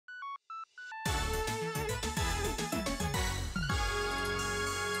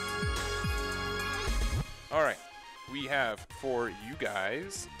All right, we have for you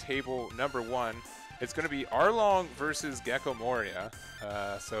guys table number 1. It's going to be Arlong versus Gecko Moria.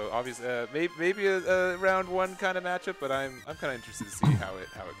 So obviously, maybe a round 1 kind of matchup, but I'm kind of interested to see how it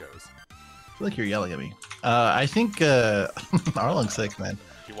goes. I feel like you're yelling at me. I think Arlong's sick, man.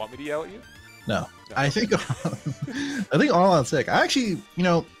 Do you want me to yell at you? No. I think I think Arlong's sick. I actually,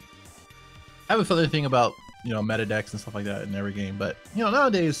 I have a funny thing about meta decks and stuff like that in every game, but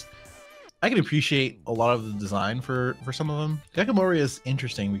nowadays I can appreciate a lot of the design for some of them. Gecko Moria is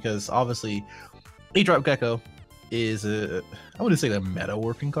interesting because obviously 8-drop Gecko is I wouldn't say a meta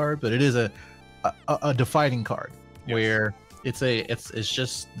warping card, but it is a defining card. Yes. Where it's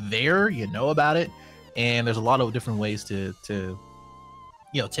just there, about it, and there's a lot of different ways to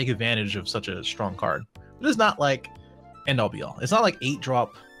take advantage of such a strong card. But it's not like end all be all. It's not like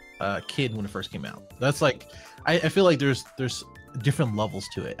 8-drop Kid when it first came out. That's like I feel like there's different levels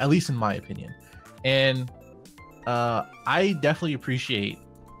to it, at least in my opinion. And I definitely appreciate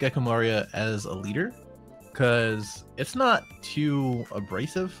Gecko Moria as a leader because it's not too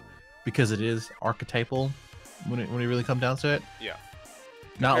abrasive because it is archetypal when it really comes down to it. Yeah.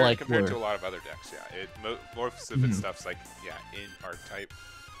 Not compared to a lot of other decks, yeah. Most of its stuff's like in archetype.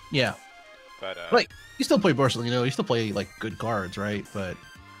 Yeah. But like you still play Burstle, you still play like good cards, right? But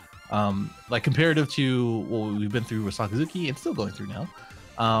like comparative to what we've been through with Sakazuki and still going through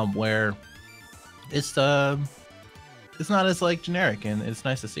now, where it's not as like generic, and it's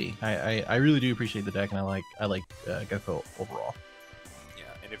nice to see. I really do appreciate the deck, and I like Gecko overall. Yeah,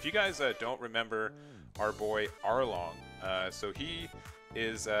 and if you guys don't remember our boy Arlong, so he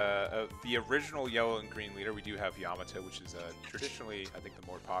is the original yellow and green leader. We do have Yamato, which is traditionally I think the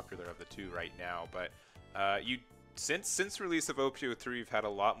more popular of the two right now, but since release of OP03, we've had a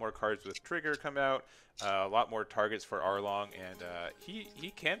lot more cards with Trigger come out, a lot more targets for Arlong, and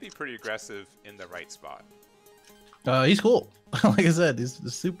he can be pretty aggressive in the right spot. He's cool. Like I said, he's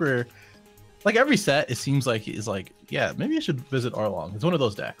super. Like every set, it seems like is like, yeah, maybe I should visit Arlong. It's one of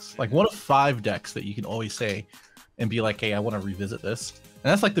those decks, like one of 5 decks that you can always say and be like, hey, I want to revisit this.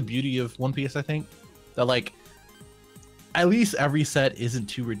 And that's like the beauty of One Piece, I think, that like at least every set isn't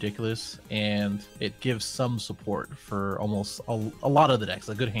too ridiculous, and it gives some support for almost a lot of the decks,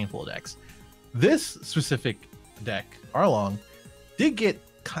 a good handful of decks. This specific deck, Arlong, did get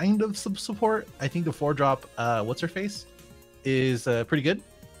kind of some support. I think the 4-drop what's her face is pretty good.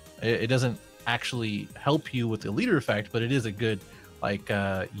 It doesn't actually help you with the leader effect, but it is a good like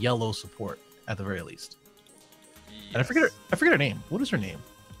yellow support at the very least. Yes. And I forget her name. What is her name?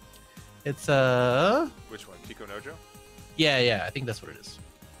 It's which one? Kiko Nojo? Yeah, I think that's what it is.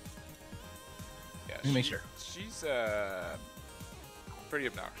 Yeah, let me make sure. She's pretty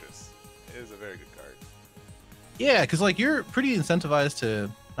obnoxious. It is a very good card. Yeah, because like you're pretty incentivized to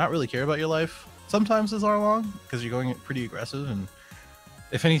not really care about your life sometimes as Arlong, because you're going pretty aggressive, and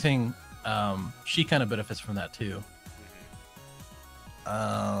if anything, she kind of benefits from that too.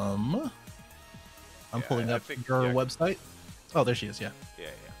 I'm pulling up her website. Oh, there she is. Yeah. Yeah.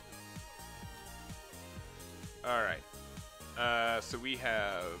 All right. So we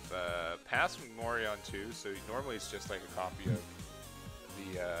have Pass from Moria on 2. So normally it's just like a copy of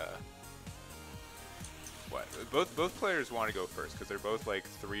the both players want to go first because they're both like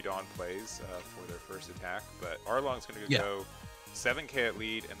 3 Dawn plays for their first attack. But Arlong's going to go 7k at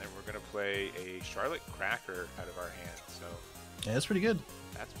lead, and then we're going to play a Charlotte Cracker out of our hand. So yeah, that's pretty good.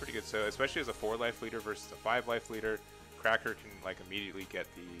 That's pretty good. So especially as a 4-life leader versus a 5-life leader, Cracker can like immediately get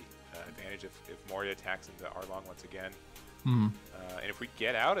the advantage if Moria attacks into Arlong once again. And if we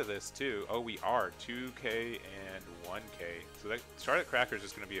get out of this too, we are 2k and 1k. So that Charlotte Cracker is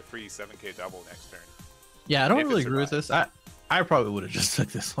just going to be a free 7k double next turn. Yeah, I don't really agree with this. I probably would have just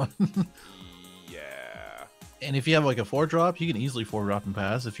took this one. Yeah. And if you have like a 4-drop, you can easily 4-drop and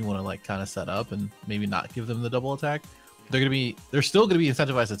pass if you want to like kind of set up and maybe not give them the double attack. They're still gonna be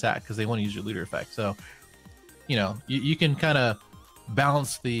incentivized to attack because they want to use your leader effect. So, you can kind of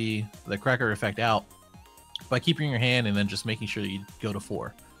balance the Cracker effect out by keeping your hand and then just making sure that you go to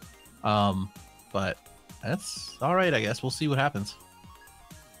 4. But that's all right, I guess. We'll see what happens.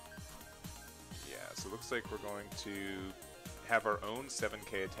 Yeah, so it looks like we're going to have our own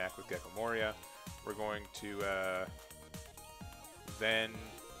 7k attack with Gecko Moria. We're going to then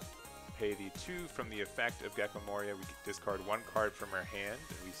pay the 2 from the effect of Gecko Moria. We discard 1 card from our hand,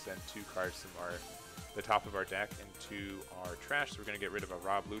 and we send 2 cards from the top of our deck into our trash. So we're going to get rid of a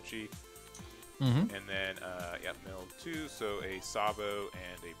Rob Lucci. And then, mill 2, so a Sabo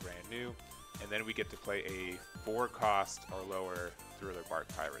and a brand new. And then we get to play a 4-cost or lower Thriller Bark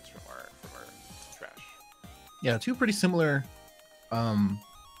Pirates from our trash. Yeah, 2 pretty similar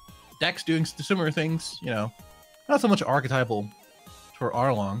decks doing similar things. You know, not so much archetypal for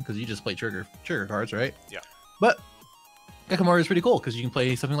Arlong because you just play trigger cards, right? Yeah. But Gecko Moria is pretty cool because you can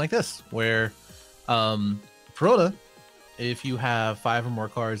play something like this, where Perona, if you have 5 or more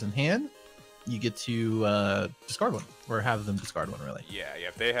cards in hand, you get to discard one, or have them discard one, really. Yeah.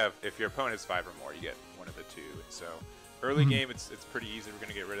 If your opponent has 5 or more, you get one of the 2. And so early game, it's pretty easy. We're going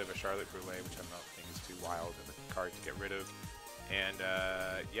to get rid of a Charlotte Brulé, which I'm not think is too wild of a card to get rid of. And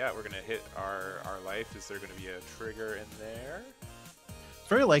yeah, we're going to hit our life. Is there going to be a trigger in there?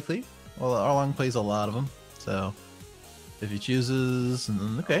 Very likely. Well, Arlong plays a lot of them, so if he chooses,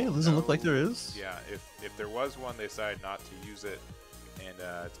 okay, it doesn't look like there is. Yeah, if there was one, they decided not to use it, and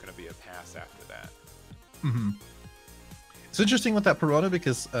it's going to be a pass after that. It's interesting with that Perona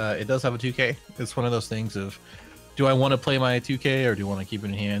because it does have a 2K. It's one of those things of, do I want to play my 2K or do you want to keep it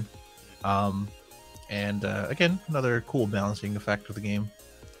in hand? And again, another cool balancing effect of the game.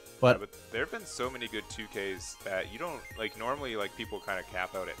 But there have been so many good 2Ks that you don't, like, normally, like, people kind of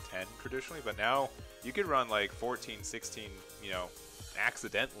cap out at 10 traditionally, but now you could run like 14, 16, you know,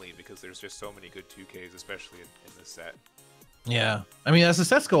 accidentally because there's just so many good 2Ks, especially in this set. Yeah, I mean, as the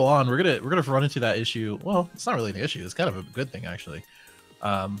sets go on, we're gonna run into that issue. Well, it's not really an issue. It's kind of a good thing actually,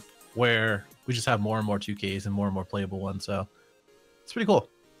 where we just have more and more 2Ks and more playable ones. So it's pretty cool.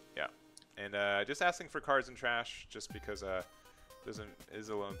 Yeah, and just asking for cards and trash just because is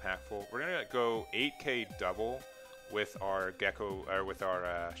a little impactful. We're gonna go 8K double with our Gecko, or with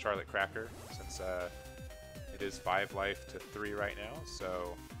our Charlotte Cracker, since it is 5 life to 3 right now.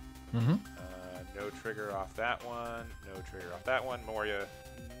 So no trigger off that one. No trigger off that one. Moria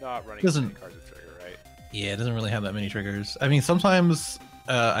not running many cards with trigger, right? Yeah, it doesn't really have that many triggers. I mean, sometimes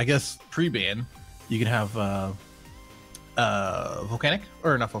I guess pre-ban you can have Volcanic,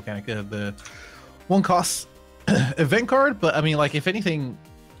 or not Volcanic, the 1-cost event card, but I mean, like, if anything,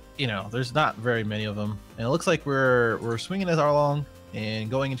 you know, there's not very many of them, and it looks like we're swinging as Arlong and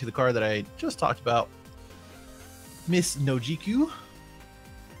going into the card that I just talked about, Miss Nojiku.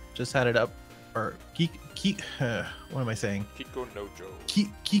 Just had it up, or what am I saying? Kiko Nojo.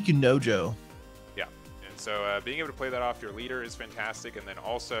 Kiku Nojo. Yeah, and so being able to play that off your leader is fantastic, and then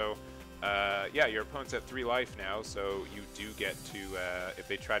also, yeah, your opponent's at 3 life now, so you do get to, if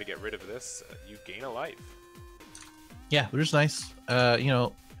they try to get rid of this, you gain a life. Yeah, which is nice. You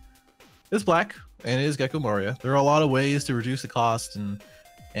know, it's black and it is Gecko Moria. There are a lot of ways to reduce the cost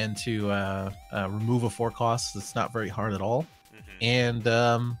and to remove a 4 cost. It's not very hard at all. And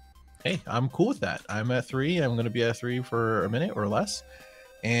hey, I'm cool with that. I'm at 3. I'm going to be at 3 for a minute or less.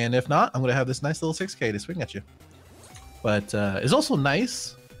 And if not, I'm going to have this nice little 6K to swing at you. But it's also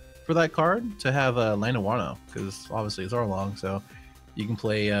nice for that card to have Land of Wano, because obviously it's Arlong, so you can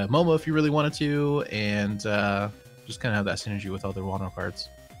play Momo if you really wanted to, and just kind of have that synergy with other Wano cards.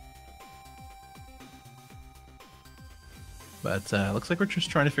 But looks like we're just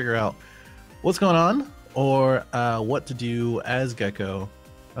trying to figure out what's going on, or what to do as Gecko.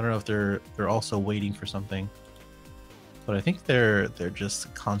 I don't know if they're also waiting for something, but I think they're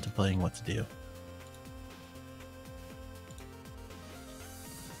just contemplating what to do.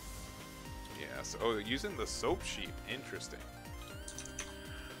 Yeah. So, oh, using the soap sheet. Interesting.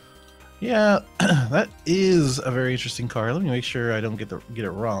 Yeah, that is a very interesting card. Let me make sure I don't get it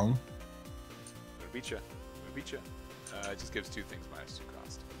wrong. We beat you. We beat you. It just gives 2 things -2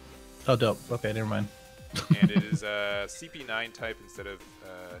 cost. Oh, dope. Okay, never mind. And it is CP9 type instead of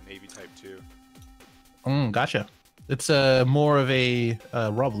Navy type 2. Gotcha. It's more of a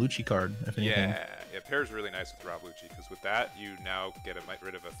Rob Lucci card, if anything. Yeah, it pairs really nice with Rob Lucci, because with that, you now get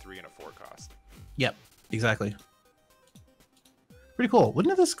rid of a 3 and a 4 cost. Yep, exactly. Pretty cool. When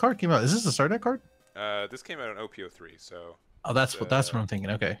did this card came out? Is this a start deck card? This came out on OP03, so... Oh, that's what I'm thinking.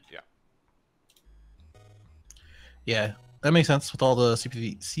 Okay. Yeah. Yeah, that makes sense with all the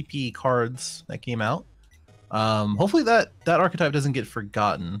CP cards that came out. Hopefully that archetype doesn't get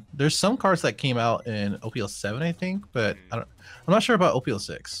forgotten. There's some cards that came out in OP07, I think, but I'm not sure about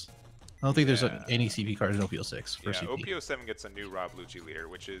OP06. I don't think there's any CP cards in OP06 for CP. OP07 gets a new Rob Lucci leader,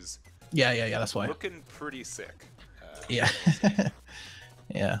 which is yeah, that's why. Looking pretty sick. Yeah.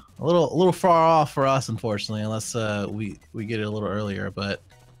 Yeah, a little far off for us, unfortunately, unless we get it a little earlier. But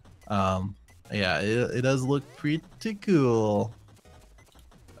yeah, it does look pretty cool.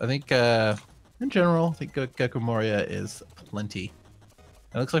 I think in general, I think Gecko Moria is plenty.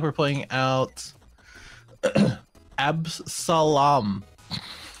 It looks like we're playing out Absalam.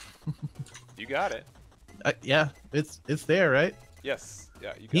 You got it. Yeah, it's there, right? Yes.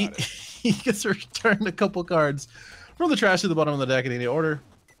 Yeah, you got it. He gets to return a couple cards from the trash to the bottom of the deck in any order.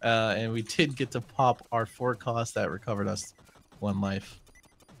 And we did get to pop our 4 cost that recovered us 1 life.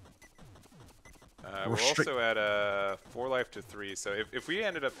 We're also at 4 life to 3, so if we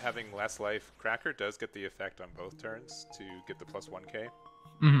ended up having less life, Cracker does get the effect on both turns to get the plus 1k.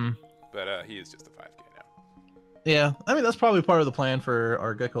 Mm-hmm. But he is just a 5k now. Yeah, I mean, that's probably part of the plan for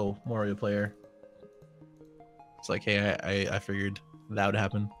our Gecko Moria player. It's like, hey, I figured that would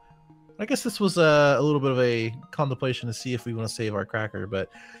happen. I guess this was a little bit of a contemplation to see if we want to save our Cracker, but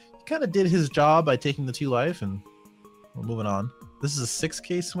he kind of did his job by taking the 2 life, and we're moving on. This is a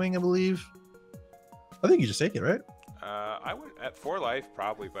 6k swing, I believe. I think you just take it, right? I would at 4 life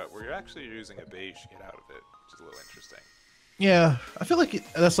probably, but we're actually using a beige to get out of it, which is a little interesting. Yeah, I feel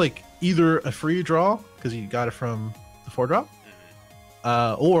like that's like either a free draw because you got it from the 4 drop,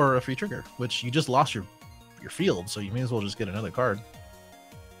 or a free trigger, which you just lost your field, so you may as well just get another card.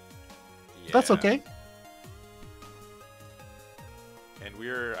 Yeah. That's okay. And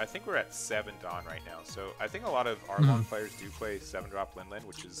I think we're at 7 Dawn right now, so I think a lot of Arlong players do play 7-drop Linlin,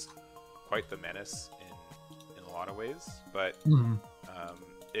 which is quite the menace in a lot of ways, but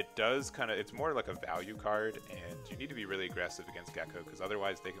it does it's more like a value card, and you need to be really aggressive against Gecko because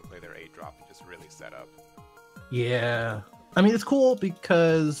otherwise they can play their 8-drop and just really set up. Yeah, I mean, it's cool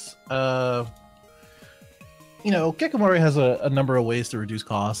because you know, Gecko Moria has a number of ways to reduce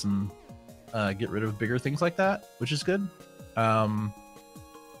costs and get rid of bigger things like that, which is good.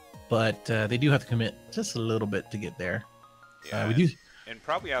 But they do have to commit just a little bit to get there. Yeah, we do. And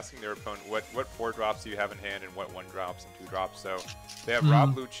probably asking their opponent what 4 drops do you have in hand and what 1 drops and 2 drops. So they have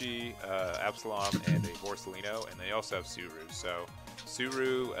Rob Lucci, Absalom, and a Borsellino, and they also have Suru. So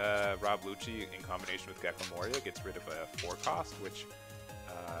Suru, Rob Lucci in combination with Gecko Moria gets rid of a 4 cost, which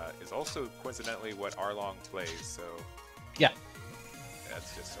is also coincidentally what Arlong plays. So yeah,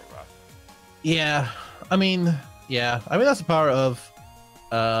 that's just so rough. Yeah, I mean that's the power of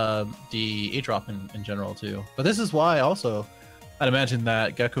the 8-drop in general too. But this is why also I'd imagine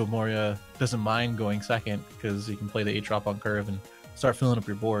that Gecko Moria doesn't mind going second because you can play the 8-drop on curve and start filling up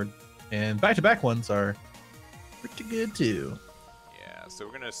your board. And back-to-back ones are pretty good too. Yeah, so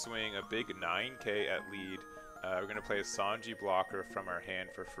we're gonna swing a big 9k at lead. We're gonna play a Sanji blocker from our hand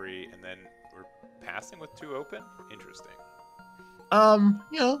for free, and then we're passing with 2 open. Interesting.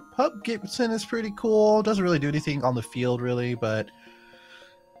 You know, Hub Gibson is pretty cool. Doesn't really do anything on the field really, but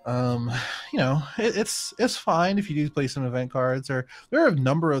you know, it's fine if you do play some event cards. Or there are a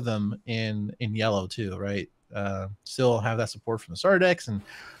number of them in yellow too, right? Still have that support from the starter decks and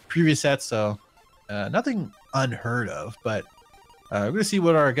previous sets, so nothing unheard of. But we're gonna see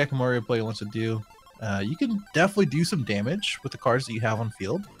what our Gecko Moria player wants to do. You can definitely do some damage with the cards that you have on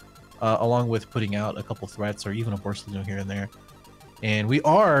field, along with putting out a couple threats or even a Borsellino here and there. And we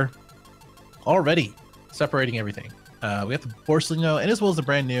are already separating everything. We have the Borsellino and as well as the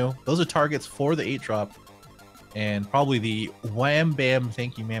brand new. Those are targets for the 8-drop and probably the wham bam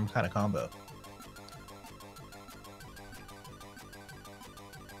thank you ma'am kind of combo.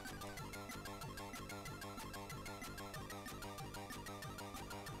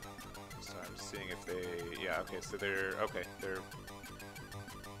 So I'm seeing if they, yeah, okay, so they're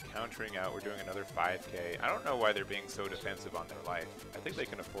countering out. We're doing another 5k. I don't know why they're being so defensive on their life. I think they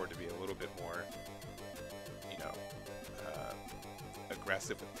can afford to be a little bit more, you know,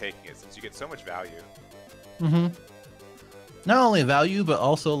 aggressive with taking it since you get so much value. Not only value, but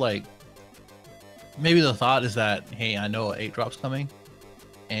also like maybe the thought is that, hey, I know 8-drop's coming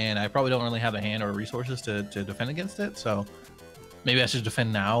and I probably don't really have a hand or resources to defend against it, so maybe I should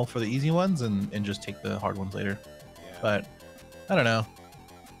defend now for the easy ones and just take the hard ones later. Yeah. But I don't know.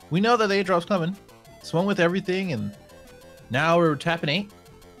 We know that the 8-drop's coming. Swung with everything, and now we're tapping 8.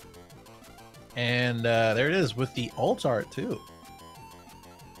 And there it is with the alt art too.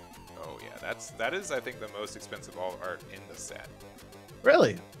 Oh yeah, that is I think the most expensive alt art in the set.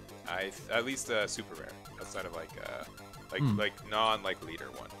 Really? At least super rare outside of like non leader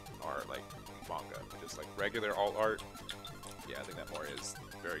one or like manga, just like regular alt art. Yeah, I think that Moria is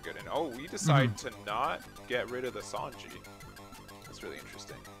very good. And oh, we decide to not get rid of the Sanji. That's really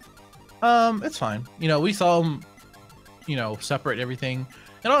interesting. It's fine. You know, we saw them, you know, separate everything.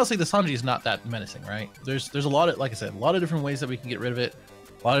 And honestly, the Sanji is not that menacing, right? There's a lot of, like I said, a lot of different ways that we can get rid of it.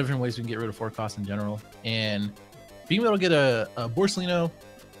 A lot of different ways we can get rid of 4 costs in general. And being able to get a Borsellino,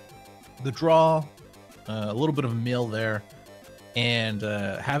 the draw, a little bit of a mill there, and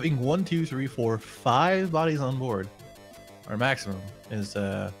having 1, 2, 3, 4, 5 bodies on board, our maximum, is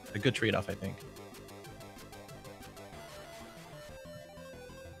a good trade-off, I think.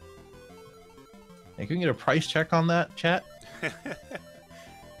 Hey, can we get a price check on that, chat? I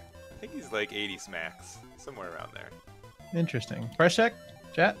think he's like 80 smacks, somewhere around there. Interesting. Price check,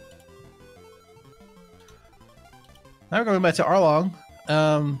 chat. Now we're going back to Arlong.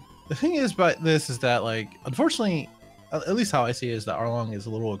 The thing is about this is that, like, unfortunately, at least how I see it is that Arlong is a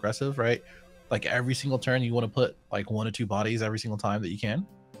little aggressive, right? Like every single turn, you want to put like 1 or 2 bodies every single time that you can,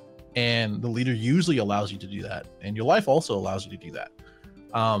 and the leader usually allows you to do that, and your life also allows you to do that.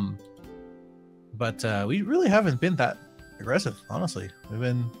 But we really haven't been that aggressive, honestly. We've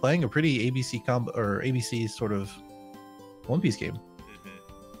been playing a pretty ABC combo or ABC sort of One Piece game.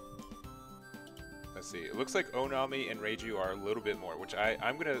 Let's see. It looks like Onami and Reiju are a little bit more, which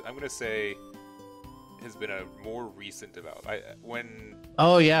I'm gonna say has been a more recent development.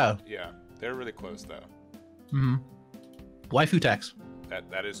 Oh yeah. Yeah, they're really close though. Waifu tax.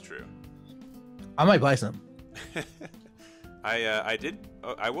 That is true. I might buy some.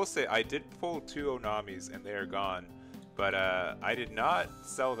 I will say I did pull 2 Onamis and they are gone, but I did not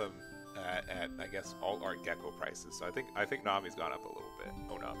sell them at I guess alt art Gecko prices. So I think Nami's gone up a little bit.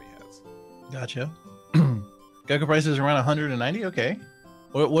 Onami has. Gotcha. Gecko prices around 190. Okay.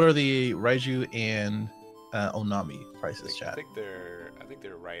 What are the Raiju and Onami prices, chat? I think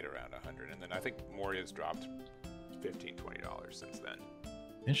they're right around 100, and then I think Moria's dropped $15-20 since then.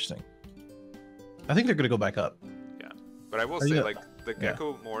 Interesting. I think they're gonna go back up. Yeah, but I will say like the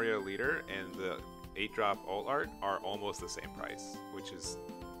Gecko Moria leader and the 8-drop alt art are almost the same price, which is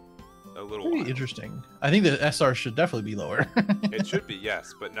a little pretty interesting. I think the SR should definitely be lower. It should be,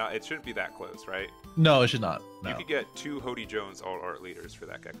 yes, but it shouldn't be that close, right? No, it should not. No. You could get 2 Hody Jones alt art leaders for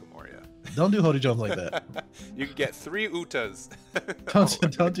that Gecko Moria. Don't do Hody Jones like that. You could get 3 Utas.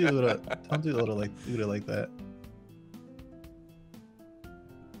 don't do Uta like that.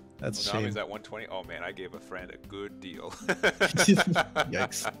 That's a shame. Onami's at 120. Oh man, I gave a friend a good deal.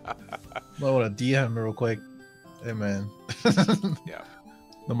 Yikes. I want to DM him real quick. Hey man. Yeah.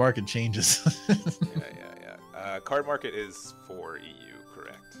 The market changes. Yeah. Card market is for EU,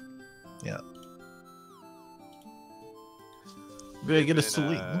 correct? Yeah. Very good to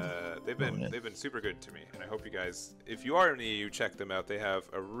salute. They've been super good to me, and I hope you guys, if you are in the EU, check them out. They have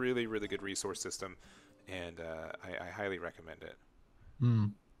a really, really good resource system, and I highly recommend it.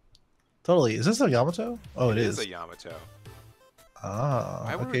 Totally. Is this a Yamato? Oh, it is. It is a Yamato. Ah.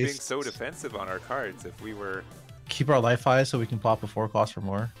 Why were we being so defensive on our cards if we were... Keep our life high so we can pop before cost for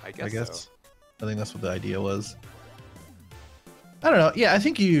more. I guess so. I think that's what the idea was. I don't know. Yeah, I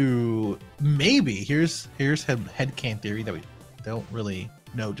think you... Maybe. Here's headcanon theory that we don't really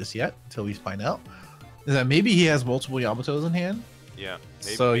know just yet until we find out. Is that maybe he has multiple Yamatos in hand? Yeah.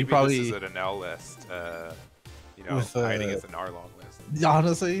 Maybe he probably... this is an Enel list. With, hiding as an Arlong list.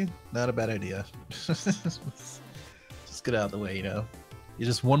 Honestly, not a bad idea. Just get out of the way, you know. You're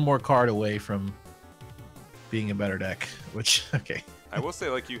just one more card away from being a better deck, which, okay. I will say,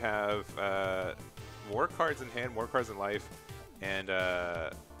 like, you have more cards in hand, more cards in life, and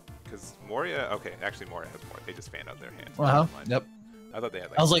because Moria, okay, actually Moria has more. They just fan out their hand. Yep. I thought they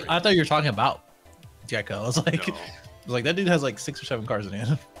had. Like, I thought you were talking about Gecko. I was like, no. I was like, that dude has like 6 or 7 cards in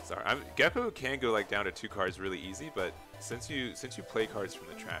hand. Sorry, Gecko can go like down to 2 cards really easy, but since you play cards from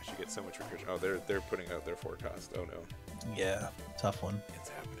the trash, you get so much recursion. Oh, they're putting out their forecast. Oh no. Yeah, tough one. It's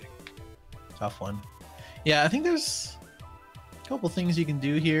happening. Tough one. Yeah, I think there's a couple things you can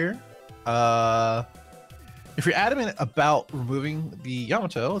do here. If you're adamant about removing the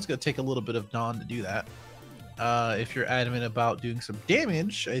Yamato, it's gonna take a little bit of non to do that. If you're adamant about doing some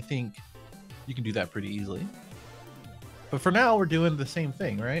damage, I think you can do that pretty easily. But for now, we're doing the same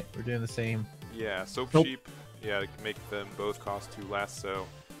thing, right? We're doing the same. Yeah, Soap Sheep. Yeah, make them both cost 2 less. So,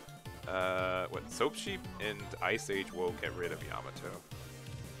 Soap Sheep and Ice Age will get rid of Yamato.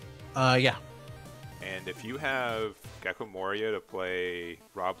 Yeah. And if you have Gecko Moria to play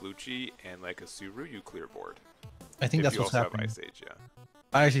Rob Lucci and like a Suru, you clear board. I think that's what's happening. Ice Age, yeah.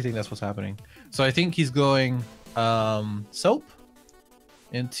 I actually think that's what's happening. So I think he's going Soap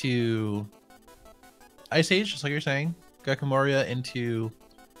into Ice Age, just like you're saying. Gecko Moria into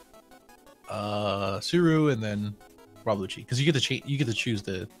Suru, and then Rob Lucci, because you get to choose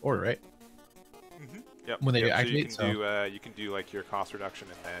the order, right? Yep. When they activate, so you can do like your cost reduction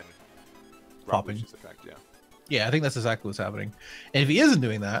and then Rob popping Lucci's effect, yeah. Yeah, I think that's exactly what's happening. And if he isn't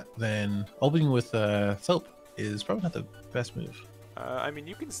doing that, then opening with Soap is probably not the best move. I mean,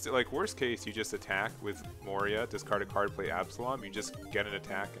 you can still, like, worst case, you just attack with Moria, discard a card, play Absalom, you just get an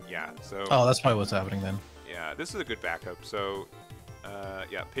attack, and yeah, so... Oh, that's probably what's happening then. Yeah, this is a good backup. So,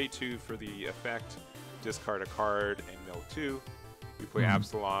 yeah, pay 2 for the effect, discard a card, and mill 2. We play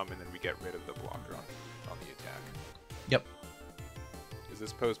Absalom, and then we get rid of the blocker on the attack. Yep. Is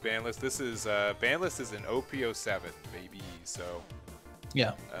this post ban list? This is ban list is an OP07, baby. So,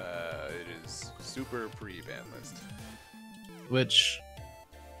 yeah, it is super pre-ban list. Which,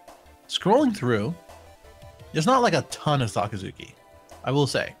 scrolling through, there's not like a ton of Sakazuki, I will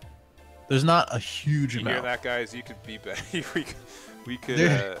say. There's not a huge You amount. hear that, guys? You could be better. we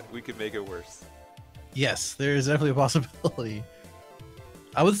could make it worse. Yes, there is definitely a possibility.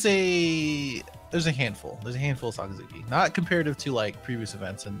 I would say there's a handful. There's a handful of Sakazuki. Not comparative to like previous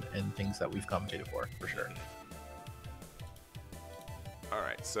events and things that we've commentated for sure. All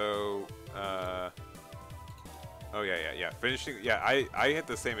right, so oh yeah. Finishing, yeah. I had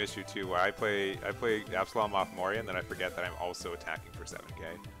the same issue too, where I play Absalom off Moria, and then I forget that I'm also attacking for 7k.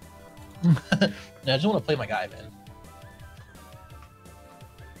 Yeah, I just want to play my guy, man.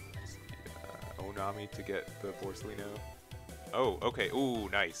 Onami to get the Borsalino. Oh, okay. Ooh,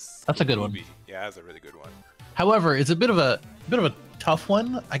 nice. That's a good one. Yeah, that's a really good one. However, it's a bit of a tough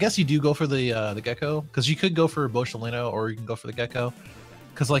one. I guess you do go for the Gecko, because you could go for Borsalino or you can go for the Gecko,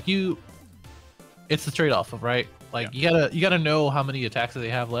 because like it's the trade-off of, right? Like you gotta know how many attacks that they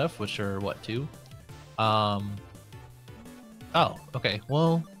have left, which are what, 2? Oh, okay.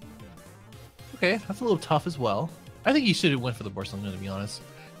 Well, okay, that's a little tough as well. I think you should have went for the Borsalino, to be honest.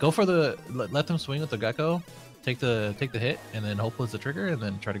 Go for the let them swing with the Gecko, take the hit, and then hope was the trigger, and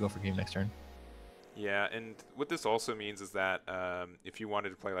then try to go for game next turn. Yeah, and what this also means is that if you wanted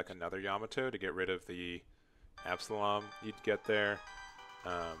to play like another Yamato to get rid of the Absalom, you'd get there.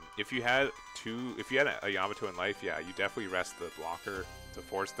 If you had a Yamato in life, yeah, you definitely rest the blocker to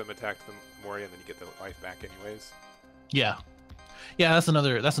force them attack the Moria, and then you get the life back anyways. Yeah, that's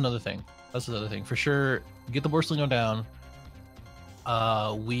another thing. That's another thing for sure. Get the Borsalino down.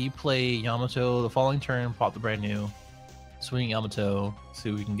 We play Yamato the following turn, pop the brand new, swing Yamato, see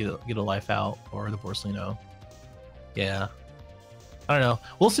if we can get a life out, or the Borsalino. Yeah, I don't know.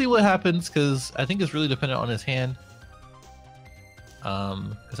 We'll see what happens, because I think it's really dependent on his hand.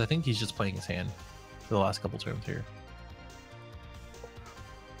 Because I think he's just playing his hand for the last couple turns here.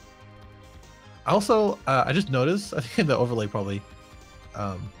 Also, I just noticed, I think the overlay probably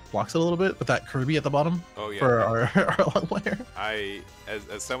blocks it a little bit, but that Kirby at the bottom for our long player.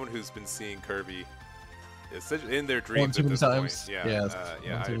 As someone who's been seeing Kirby in their dreams at this point,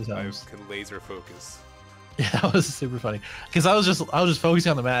 I can laser focus. Yeah, that was super funny, because I was just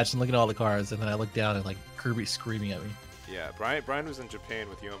focusing on the match and looking at all the cards, and then I looked down and like Kirby screaming at me. Yeah, Brian was in Japan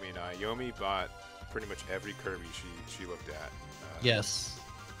with Yomi and I. Yomi bought pretty much every Kirby she looked at. Yes.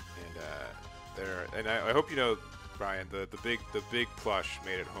 And I hope you know, Brian, the big plush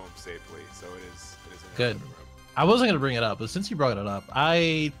made it home safely, so it is in good. the room. I wasn't gonna bring it up, but since you brought it up,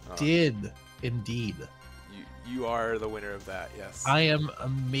 I did indeed. You are the winner of that, yes. I am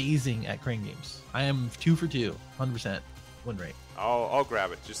amazing at crane games. I am 2 for 2, 100% win rate. I'll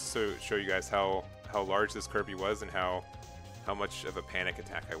grab it just to show you guys how large this Kirby was and how much of a panic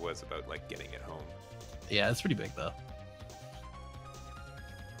attack I was about like getting it home. Yeah, it's pretty big though.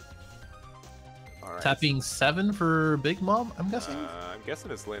 All right. Tapping 7 for Big Mom, I'm guessing. I'm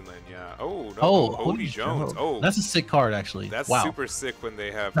guessing it's Linlin, yeah. Oh no, Hody Jones. Oh, that's a sick card actually. That's wow. super sick when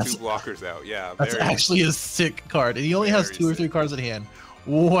they have 2 blockers out. Yeah, that's actually a sick card, and he only has 2 or 3 cards in hand.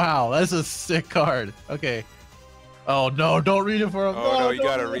 Wow, that's a sick card. Okay. Oh no, don't read it for him. Oh no, you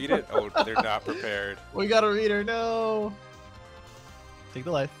gotta read it. Oh, they're not prepared. We gotta read her. No. Take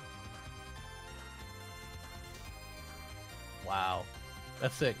the life. Wow,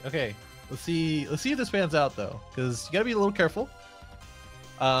 that's sick. Okay, let's see if this pans out though, because you gotta be a little careful.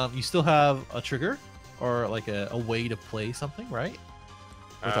 You still have a trigger or like a way to play something, right?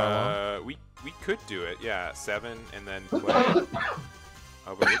 With Arlong? We could do it. Yeah, 7 and then play.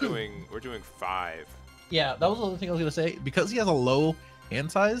 Oh, but we're doing 5. Yeah, that was the other thing I was gonna say. Because he has a low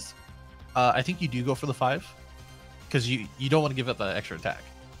hand size, I think you do go for the 5, because you don't want to give up the extra attack.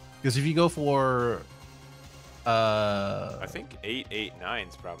 Because if you go for, I think 8, 8, 9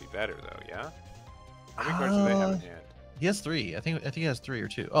 is probably better though. Yeah. How many cards do they have in hand? He has 3. I think he has 3 or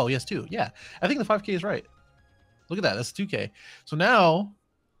 2. Oh, he has 2. Yeah, I think the 5K is right. Look at that. That's 2K. So now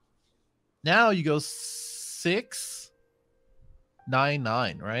you go 6, 9,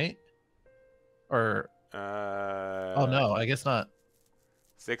 9, right? Or oh no, I guess not.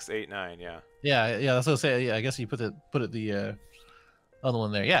 6, 8, 9, yeah. Yeah, that's what I say. Yeah, I guess you put the other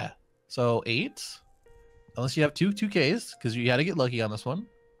one there. Yeah. So 8, unless you have 2 2Ks, because you had to get lucky on this one.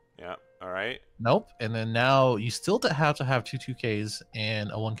 Yeah. All right. Nope. And then now you still have to have 2 2Ks and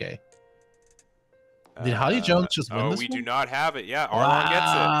a 1K. Did Howdy Jones just win this we one? do not have it. Yeah, Arlong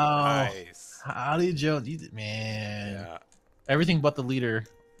gets it. Nice. Howdy Jones, man. Yeah. Everything but the leader.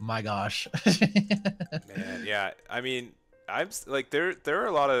 My gosh. Man, yeah. I mean, I'm like there are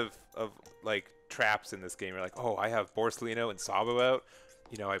a lot of like traps in this game. You're like, oh, I have Borsalino and Sabo out.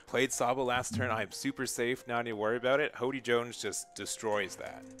 You know, I played Sabo last turn. I'm super safe. Not need to worry about it. Hody Jones just destroys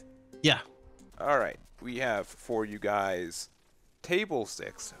that. Yeah. All right, we have for you guys table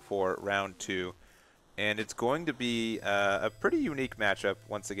 6 for round 2, and it's going to be a pretty unique matchup.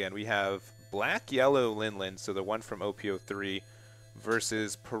 Once again, we have black-yellow Linlin, so the one from OP03,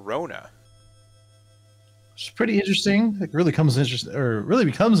 versus Perona. It's pretty interesting. It really becomes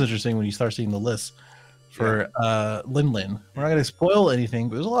interesting when you start seeing the list for Linlin. We're not going to spoil anything,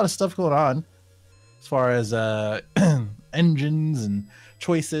 but there's a lot of stuff going on as far as engines and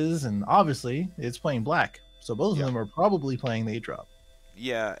choices, and obviously it's playing black, so both of them are probably playing the 8-drop.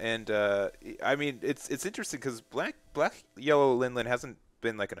 Yeah, and I mean it's interesting because black yellow Linlin hasn't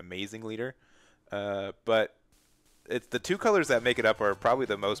been like an amazing leader, but it's the two colors that make it up are probably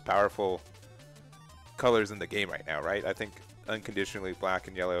the most powerful colors in the game right now, right? I think unconditionally black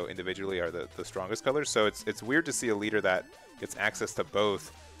and yellow individually are the strongest colors, so it's weird to see a leader that gets access to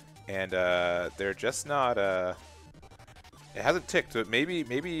both, and they're just not it hasn't ticked. So maybe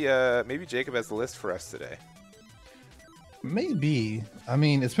Jacob has the list for us today. Maybe. I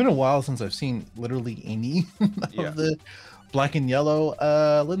mean, it's been a while since I've seen literally any of the black and yellow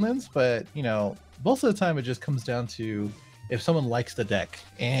Linlins, but you know, most of the time it just comes down to if someone likes the deck,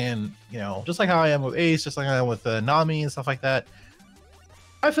 and you know, just like how I am with Ace, just like I am with Nami and stuff like that.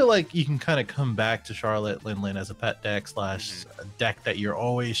 I feel like you can kind of come back to Charlotte Linlin as a pet deck slash a deck that you're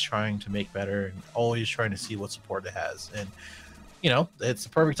always trying to make better and always trying to see what support it has. And you know, it's the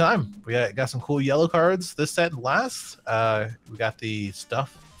perfect time. We got some cool yellow cards this set and last. We got the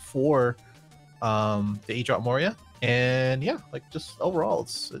stuff for the 8-drop Moria, and yeah, like just overall,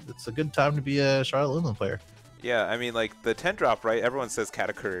 it's a good time to be a Charlotte Linlin player. Yeah, I mean, like the 10-drop, right? Everyone says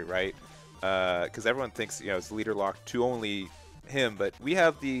Katakuri, right? Because everyone thinks, you know, it's leader locked to only him, but we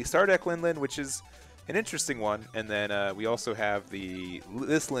have the Star Deck Linlin, which is an interesting one, and then we also have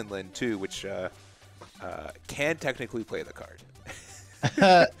this Linlin too, which can technically play the card.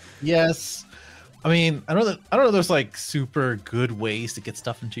 Yes, I mean, I don't know there's like super good ways to get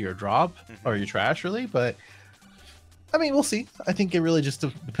stuff into your drop or your trash, really, but I mean, we'll see. I think it really just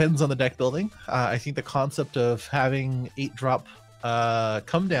depends on the deck building. I think the concept of having 8-drop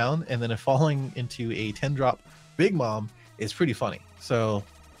come down and then falling into a 10-drop Big Mom is pretty funny. So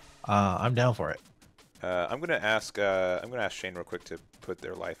I'm down for it. I'm gonna ask Shane real quick to put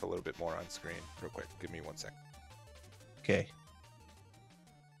their life a little bit more on screen real quick. Give me 1 second. Okay.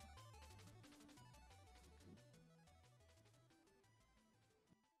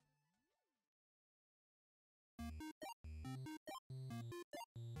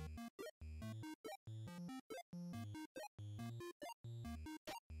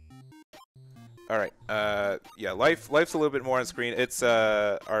 All right. Yeah, life's a little bit more on screen. It's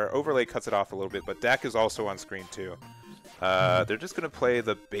our overlay cuts it off a little bit, but deck is also on screen too. They're just gonna play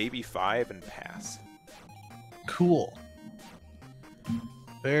the baby 5 and pass. Cool.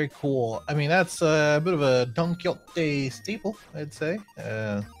 Very cool. I mean, that's a bit of a Don Quixote staple, I'd say.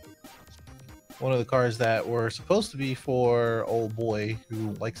 One of the cards that were supposed to be for old boy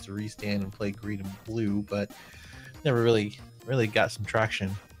who likes to restand and play green and blue, but never really got some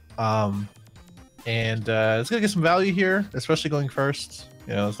traction. And it's gonna get some value here, especially going first.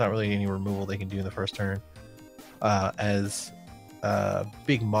 You know, it's not really any removal they can do in the first turn as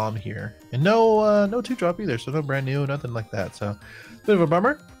Big Mom here, and no 2-drop either, so no brand new, nothing like that. So bit of a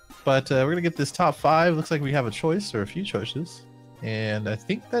bummer, but we're gonna get this top 5. Looks like we have a choice or a few choices, and I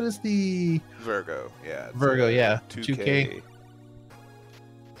think that is the Virgo. Yeah, Virgo. Yeah, 2K.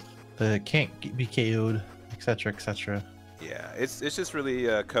 The can't be KO'd, etc., etc. Yeah, it's just really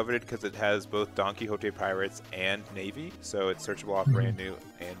coveted because it has both Don Quixote Pirates and Navy, so it's searchable off brand new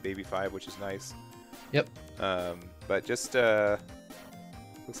and Baby 5, which is nice. Yep. But just looks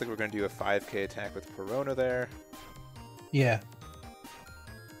like we're going to do a 5k attack with Perona there. Yeah.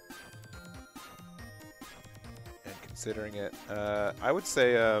 And considering it, I would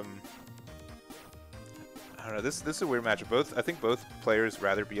say I don't know. This is a weird matchup. I think both players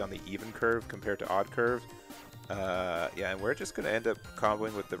rather be on the even curve compared to odd curve. Yeah, and we're just going to end up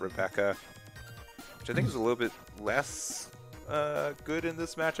comboing with the Rebecca, which I think is a little bit less good in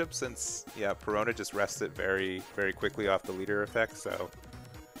this matchup since, yeah, Perona just rests it very, very quickly off the leader effect, so...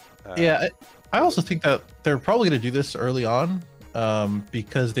 yeah, I also think that they're probably going to do this early on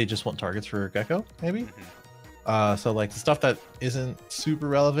because they just want targets for Gecko, maybe? So, like, the stuff that isn't super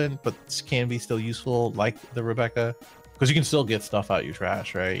relevant but can be still useful, like the Rebecca, because you can still get stuff out your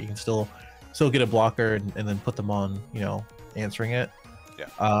trash, right? You can still get a blocker and then put them on, you know, answering it.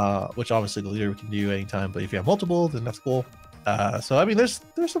 Yeah. Which obviously the leader can do anytime, but if you have multiple, then that's cool. So I mean, there's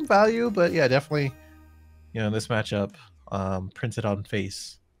some value, but yeah, definitely, you know, in this matchup, printed on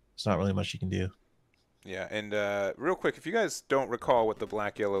face, there's not really much you can do. Yeah, and real quick, if you guys don't recall what the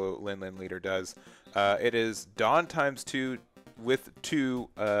black-yellow Linlin leader does, it is Dawn ×2 with 2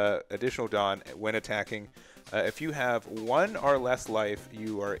 additional Dawn when attacking. If you have 1 or less life,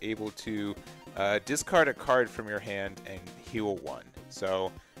 you are able to discard a card from your hand and heal 1.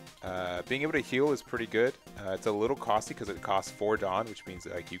 So being able to heal is pretty good. It's a little costly because it costs 4 Dawn, which means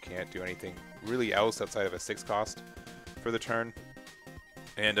like you can't do anything really else outside of a 6 cost for the turn.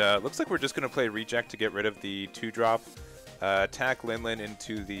 And looks like we're just going to play Reject to get rid of the 2-drop. Attack Linlin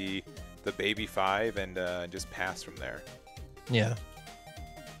into the baby 5 and just pass from there. Yeah.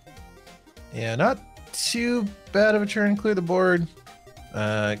 Yeah, not too bad of a turn. Clear the board.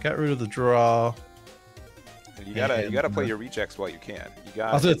 Got rid of the draw. And you gotta play your rejects while you can. You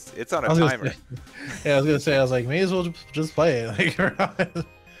got it's on a timer. Yeah, I was gonna say, I was like, may as well just play it. Like,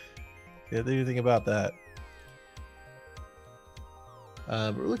 can't do anything about that.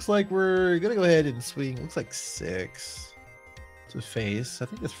 But it looks like we're gonna go ahead and swing. Looks like 6 to face. I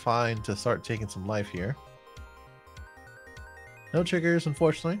think it's fine to start taking some life here. No triggers,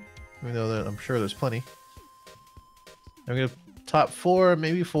 unfortunately. Even though I'm sure there's plenty. I'm gonna top 4,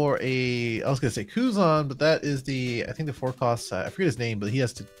 maybe for a. I was gonna say Kuzan, but that is I think the 4 costs. I forget his name, but he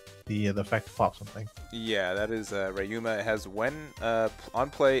has to the effect to pop something. Yeah, that is Ryuma. It has when on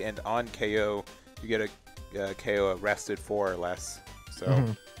play and on KO, you get a KO arrested 4 or less.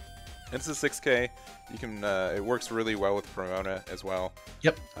 So it's a 6K. You can. It works really well with Perona as well.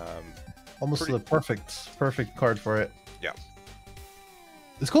 Yep. Almost the perfect card for it. Yeah.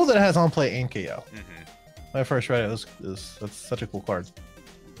 It's cool that it has on play and KO. When I first read it, that's such a cool card.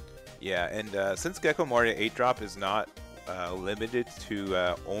 Yeah, and since Gecko Moria 8-drop is not limited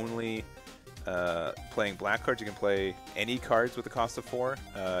to only playing black cards, you can play any cards with a cost of 4.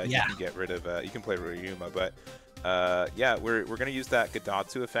 You can get rid of. You can play Ryuma, but yeah, we're gonna use that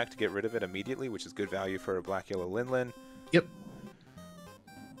Gadatsu effect to get rid of it immediately, which is good value for a black yellow Linlin. Yep.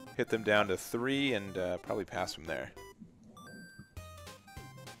 Hit them down to 3 and probably pass from there.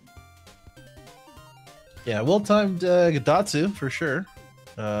 Yeah, well-timed Gadatsu for sure.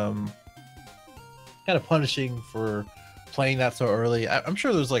 Kind of punishing for playing that so early. I'm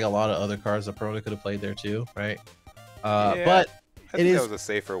sure there's like a lot of other cards that Perona could have played there too, right? Yeah, but I think that was a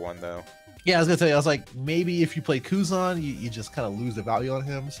safer one though. Yeah, I was gonna say, I was like, maybe if you play Kuzan, you just kind of lose the value on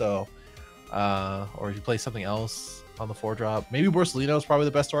him. So, or if you play something else on the 4-drop, maybe Borsellino is probably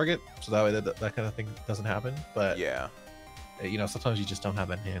the best target. So that way that kind of thing doesn't happen. But yeah, you know, sometimes you just don't have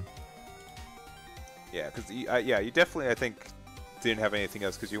that in hand. Yeah, because yeah, you definitely, I think, didn't have anything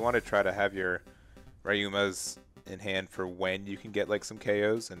else because you want to try to have your Ryumas in hand for when you can get like some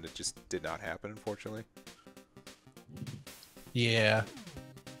KOs, and it just did not happen, unfortunately. Yeah.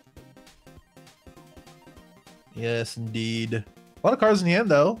 Yes, indeed. A lot of cards in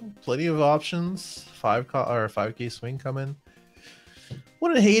hand though. Plenty of options. 5K swing coming.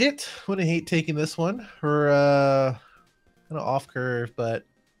 Wouldn't hate it. Wouldn't hate taking this one. We're kind of off curve, but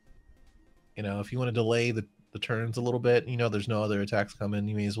you know, if you want to delay the turns a little bit, you know, there's no other attacks coming.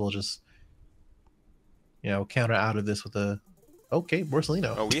 You may as well just, you know, counter out of this with a okay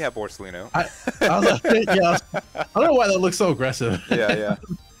Borsellino. Oh, we have Borsellino. I was like, yeah, I don't know why that looks so aggressive. Yeah, yeah.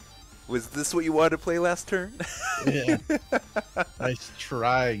 Was this what you wanted to play last turn? Yeah. Nice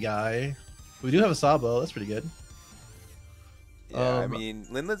try, guy. We do have a Sabo. That's pretty good. Yeah, I mean,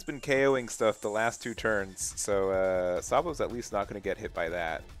 Linlin's been KOing stuff the last 2 turns, so Sabo's at least not going to get hit by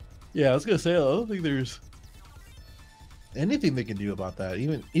that. Yeah, I was gonna say, I don't think there's anything they can do about that.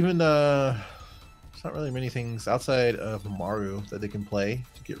 Even there's not really many things outside of Maru that they can play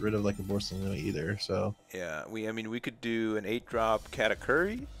to get rid of like a Borsellino either. So yeah, I mean, we could do an 8-drop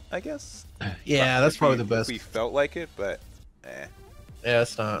Katakuri, I guess. Yeah, that's probably the best. We felt like it, but eh. Yeah,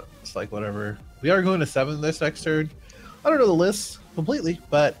 it's not. It's like whatever. We are going to 7 this next turn. I don't know the list completely,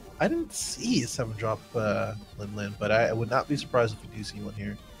 but I didn't see a 7-drop Linlin, but I would not be surprised if we do see one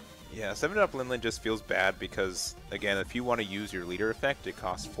here. Yeah, 7-drop Linlin just feels bad because, again, if you want to use your leader effect, it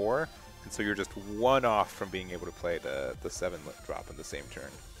costs 4, and so you're just 1 off from being able to play the 7-drop in the same turn.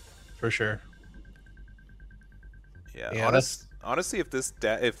 For sure. Yeah, honestly, if this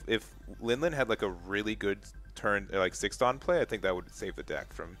if Linlin had like a really good turn, like 6-on play, I think that would save the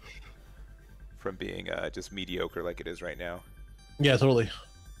deck from being just mediocre like it is right now. Yeah, totally.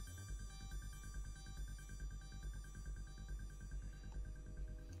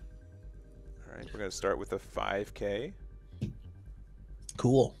 All right, we're gonna start with a 5K.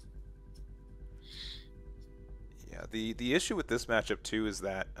 Cool. Yeah, the issue with this matchup too is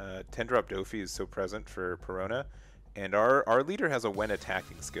that 10-drop Dofi is so present for Perona, and our leader has a when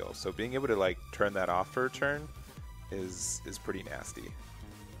attacking skill, so being able to like turn that off for a turn is pretty nasty.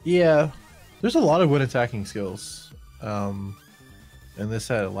 Yeah, there's a lot of when attacking skills in this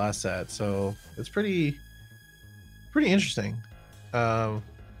set and last set, so it's pretty interesting. but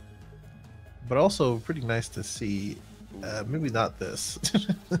also pretty nice to see. Maybe not this.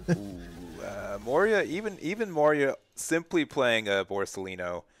 Ooh, Moria, even Moria simply playing a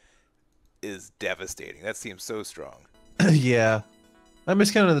Borsellino is devastating. That seems so strong. Yeah, I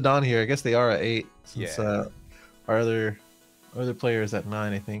miscounted the Dawn here. I guess they are at 8 since Yeah. our other player is at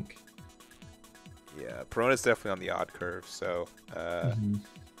 9, I think. Yeah, Perona's definitely on the odd curve. So, Mhm.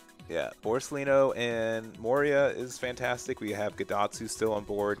 yeah, Borsellino and Moria is fantastic. We have Gadatsu still on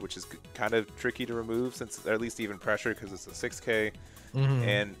board, which is kind of tricky to remove since, or at least even pressure because it's a 6K.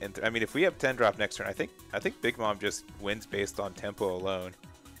 Mhm. And I mean, if we have 10 drop next turn, I think Big Mom just wins based on tempo alone.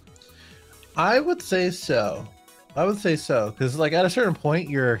 I would say so. Because like at a certain point,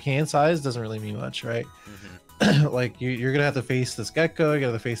 your hand size doesn't really mean much, right? Mm-hmm. Like you're gonna have to face this Gecko, you're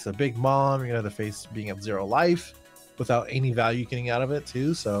gonna have to face the Big Mom, you're gonna have to face being at 0 life without any value getting out of it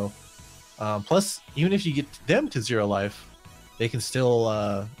too. So, plus even if you get them to 0 life, they can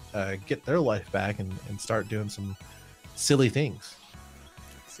still get their life back and start doing some silly things.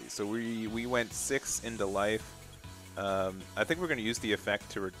 Let's see, so we went 6 into life. I think we're going to use the effect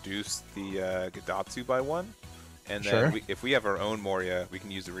to reduce the Gadatsu by 1. And then if we have our own Moria, we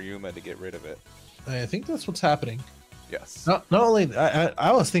can use the Ryuma to get rid of it. I think that's what's happening. Yes. Not only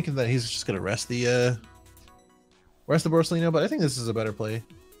I was thinking that he's just gonna rest the Borsellino, but I think this is a better play.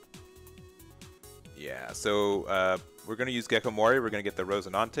 Yeah. So we're going to use Gecko Moria. We're going to get the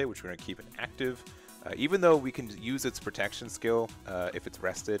Rosinante, which we're going to keep inactive, even though we can use its protection skill if it's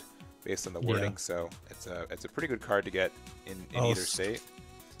rested, based on the wording. Yeah. So it's a pretty good card to get in either state.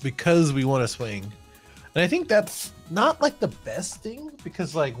 Because we want to swing. And I think that's not like the best thing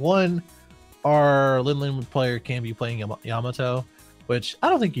because like one, our Linlin player can be playing Yamato, which I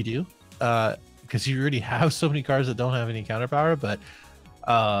don't think you do, because you already have so many cards that don't have any counter power. But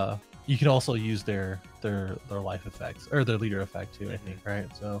you can also use their life effects or their leader effect too. I think, right?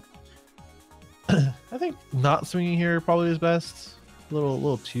 So I think not swinging here probably is best. A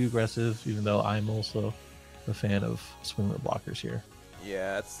little too aggressive, even though I'm also a fan of swinglet blockers here.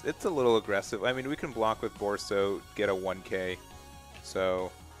 Yeah, it's a little aggressive. I mean, we can block with Borso, get a 1K.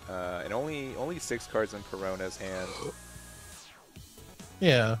 So, and only 6 cards in Perona's hand.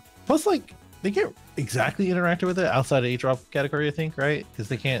 Yeah. Plus, like, they can't exactly interact with it outside of 8-drop category, I think, right? Because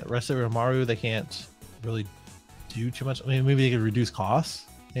they can't rest over Maru. They can't really do too much. I mean, maybe they could reduce costs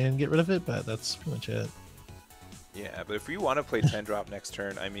and get rid of it, but that's pretty much it. Yeah, but if we want to play 10-drop next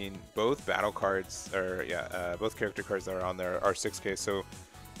turn, I mean, both battle cards, or both character cards that are on there are 6K, so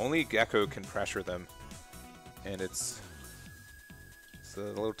only Gecko can pressure them, and it's a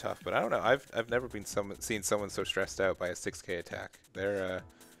little tough. But I don't know. I've never seen someone so stressed out by a 6K attack. They're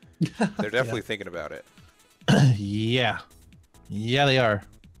definitely thinking about it. Yeah, they are.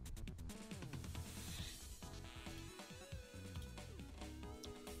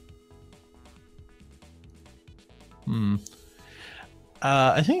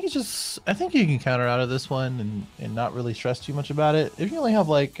 I think you can counter out of this one and not really stress too much about it. If you only have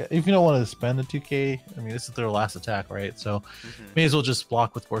if you don't want to spend the 2K, I mean, this is their last attack, right? So may as well just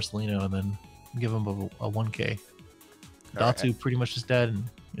block with Borsellino and then give them a 1K. Datsu pretty much is dead, and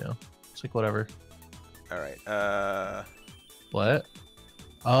it's like whatever. All right. What?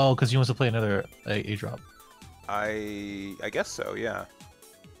 Oh, because he wants to play another A drop. I guess so. Yeah.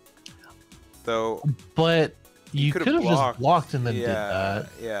 Though. But. You could have just blocked and then did that.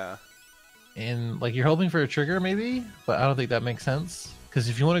 Yeah. And like you're hoping for a trigger maybe, but I don't think that makes sense. Because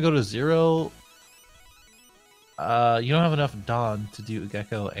if you want to go to 0, you don't have enough Dawn to do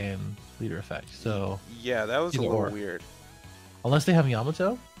Gecko and leader effect. So yeah, that was a little weird. Unless they have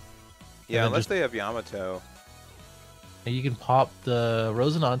Yamato. Yeah, unless they have Yamato. And you can pop the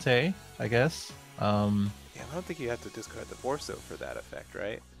Rosinante, I guess. Yeah, I don't think you have to discard the Borso for that effect,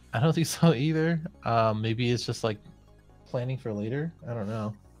 right? I don't think so either. Maybe it's just like planning for later. I don't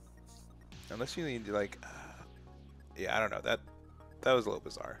know. Unless you need to yeah, I don't know. That was a little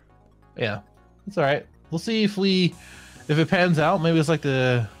bizarre. Yeah, it's all right. We'll see if it pans out. Maybe it's like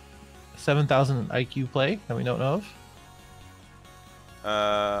the 7,000 IQ play that we don't know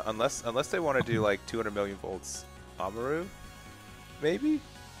of. Unless they want to do like 200 million volts Amaru, maybe.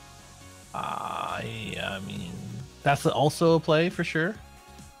 Yeah, I mean that's also a play for sure.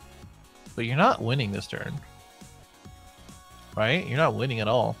 But you're not winning this turn, right? You're not winning at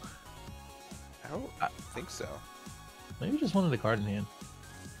all. I don't think so. Maybe just wanted a card in hand.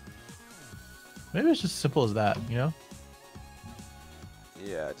 Maybe it's just as simple as that, Yeah,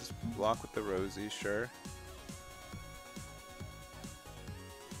 just block with the Rosie, sure.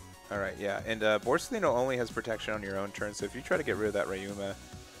 All right, yeah, and Borsellino only has protection on your own turn, so if you try to get rid of that Ryuma,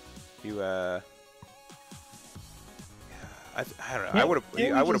 you I don't know. I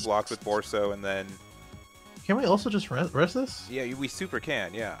would have blocked with Borso and then. Can we also just rest this? Yeah, we super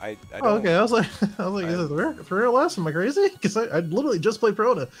can. Yeah, I don't. Oh, okay. I was like, is it 3 or less? Am I crazy? Because I literally just played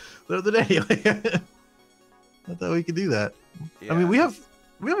Perona the other day. I thought we could do that. Yeah. I mean, we have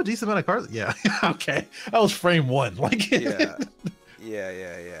a decent amount of cards. Yeah. Okay. That was frame 1. Like. Yeah.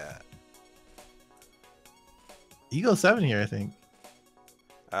 You go 7 here, I think.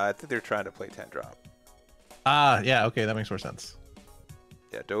 I think they're trying to play 10 drop. Yeah. Okay, that makes more sense.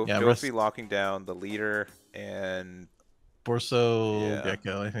 Yeah, Dofi locking down the leader and Borso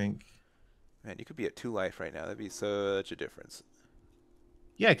Gecko, I think. Man, you could be at 2 life right now. That'd be such a difference.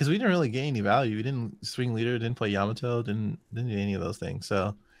 Yeah, because we didn't really gain any value. We didn't swing leader, didn't play Yamato, didn't do any of those things.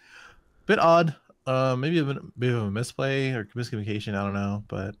 So, bit odd. Maybe a bit of a misplay or miscommunication. I don't know,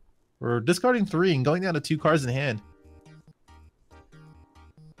 but we're discarding 3 and going down to 2 cards in hand.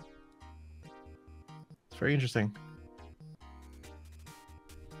 It's very interesting.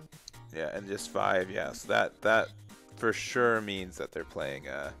 Yeah, and just 5. Yeah, so that for sure means that they're playing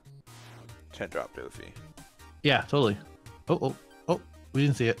 10 drop Dofi. Yeah, totally. Oh. We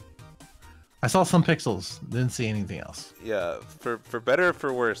didn't see it. I saw some pixels. Didn't see anything else. Yeah, for better or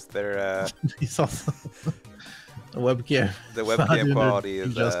for worse, they're you saw some... the webcam. The webcam quality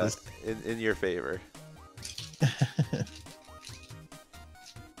is in your favor.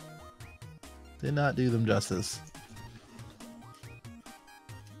 Did not do them justice.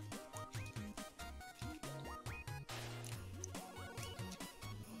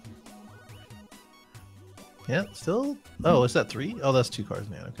 Yeah, still. Oh, is that 3? Oh, that's 2 cards,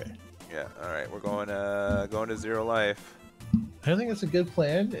 man. Okay. Yeah. All right, we're going to 0 life. I don't think it's a good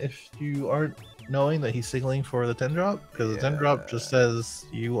plan if you aren't knowing that he's signaling for the 10 drop, because the 10 drop just says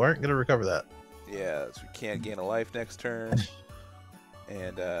you aren't gonna recover that. Yeah, so we can't gain a life next turn,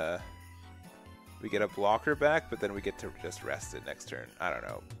 and we get a blocker back, but then we get to just rest it next turn. I don't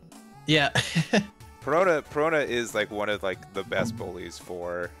know. Yeah. Perona is like one of like the best bullies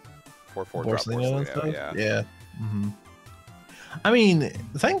for 4 drop Borsalino, yeah. Yeah. Mm-hmm. I mean,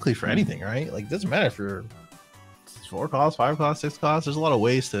 thankfully for anything, right? Like, it doesn't matter if you're 4 costs, 5 costs, 6 costs. There's a lot of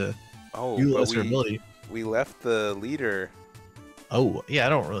ways to utilize your ability. We left the leader. Oh, yeah, I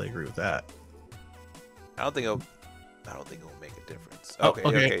don't really agree with that. I don't think it'll make a difference.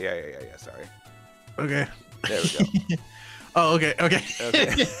 Okay. Yeah. Sorry. Okay. There we go. Oh, okay. Okay.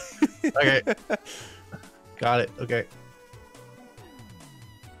 Got it. Okay.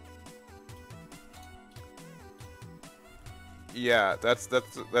 Yeah, that's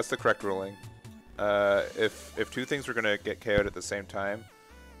the correct ruling. If 2 things are gonna get KO'd at the same time,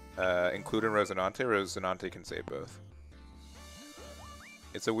 including Rosinante can save both.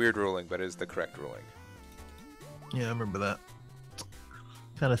 It's a weird ruling, but it is the correct ruling. Yeah, I remember that.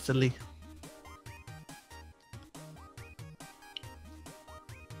 Kind of silly.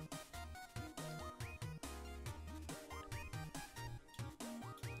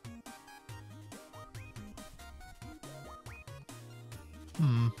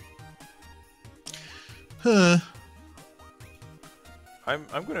 Huh.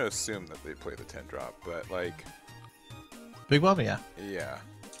 I'm gonna assume that they play the 10 drop, but like Big Bomb, yeah. Yeah.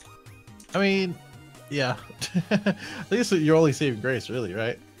 I mean, yeah. I think you're only saving grace, really,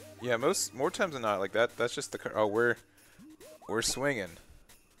 right? Yeah, more times than not, like that's just the we're swinging.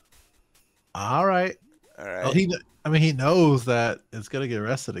 All right. Well, he knows that it's gonna get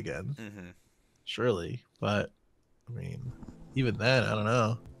arrested again. Mm-hmm. Surely, but I mean, even then, I don't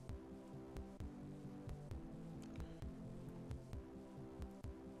know.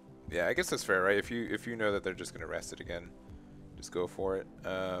 Yeah, I guess that's fair, right? If you know that they're just gonna arrest it again, just go for it.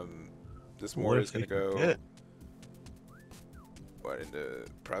 This Moria is gonna go into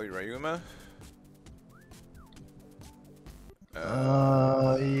probably Ryuma.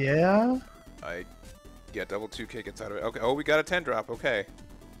 Yeah. Yeah, double 2K gets out of it. Okay. Oh, we got a 10 drop. Okay.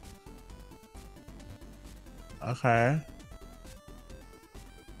 Okay.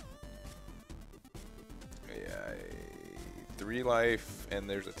 Yeah, 3 life, and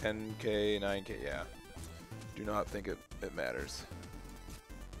there's a 10K, 9K. Yeah. Do not think it matters.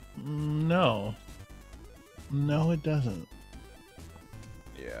 No. No, it doesn't.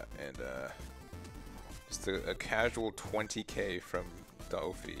 Yeah, and just a casual 20K from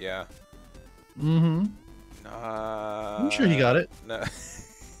Dofi. Yeah. Mm-hmm. I'm sure he got it. No.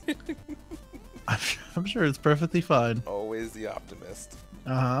 I'm sure it's perfectly fine. Always the optimist.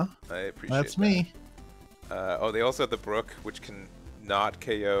 Uh-huh. I appreciate That's that. me. Oh, they also have the Brook, which can not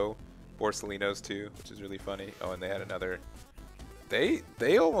KO Borsalino's too, which is really funny. Oh, and they had another. They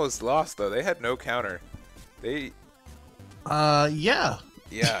almost lost though. They had no counter. Yeah.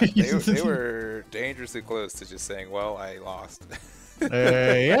 Yeah, they were dangerously close to just saying, "Well, I lost."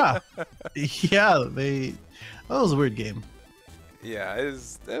 Yeah, yeah. That was a weird game. Yeah,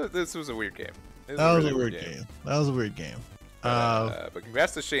 this was a weird game. That was a weird game. That was a weird game. But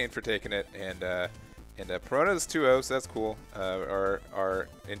congrats to Shane for taking it, and Perona's 2-0, so that's cool. Our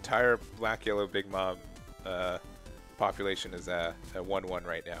entire Black Yellow Big Mom population is at 1-1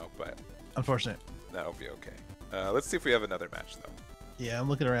 right now, but unfortunate. That'll be okay. Let's see if we have another match though. Yeah, I'm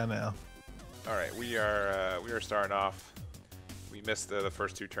looking around now. All right, we are starting off. We missed the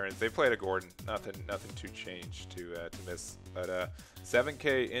first 2 turns. They played a Gordon. Nothing too changed to miss. But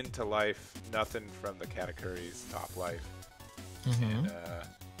 7K into life. Nothing from the Katakuri's top life. And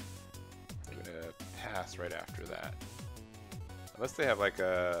I'm gonna pass right after that. Unless they have like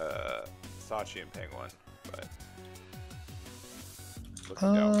a Sachi and Penguin, but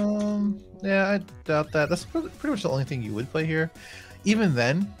looking doubtful. Yeah, I doubt that. That's pretty much the only thing you would play here. Even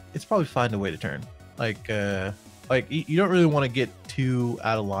then, it's probably fine to wait a turn. Like you don't really want to get too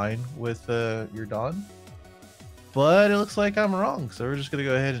out of line with your Dawn. But it looks like I'm wrong, so we're just gonna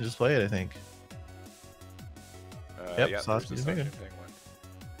go ahead and just play it, I think. Yep, yeah, Sachi and Penguin. Penguin.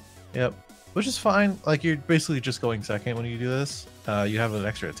 Yep, which is fine. Like you're basically just going second when you do this. You have an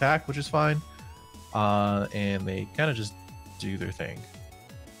extra attack, which is fine. And they kind of just do their thing.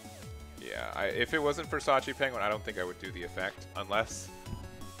 Yeah, if it wasn't for Sachi Penguin, I don't think I would do the effect, unless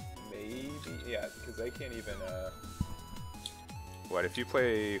maybe, yeah, because they can't even, what, if you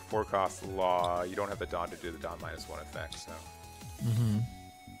play 4-cost Law, you don't have the Dawn to do the Dawn -1 effect, so.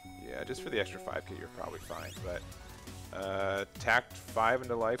 Yeah, just for the extra 5k, you're probably fine, but tacked 5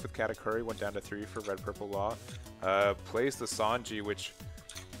 into life with Katakuri, went down to 3 for Red Purple Law. Plays the Sanji, which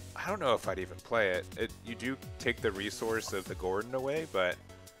I don't know if I'd even play it. You do take the resource of the Gordon away, but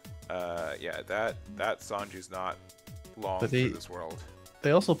yeah, that Sanji's not long through this world.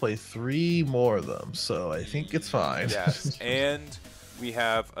 They also play 3 more of them, so I think it's fine. Yes, and we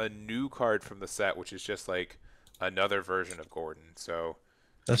have a new card from the set, which is just like another version of Gordon. So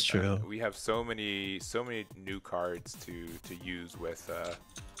that's true. We have so many new cards to use with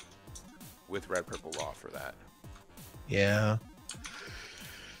Red Purple Law for that. Yeah.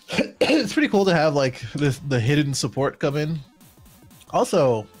 It's pretty cool to have like the hidden support come in.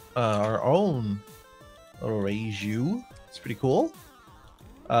 Also, our own little Reiju. It's pretty cool.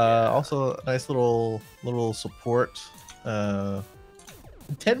 Also, a nice little support.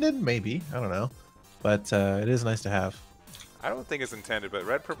 Intended, maybe, I don't know, but it is nice to have. I don't think it's intended, but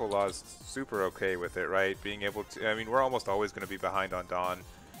Red Purple Law is super okay with it, right? Being able to, I mean, we're almost always going to be behind on Dawn.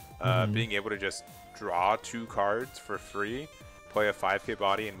 Being able to just draw 2 cards for free, play a 5k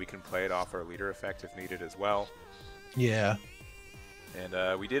body, and we can play it off our leader effect if needed as well. Yeah.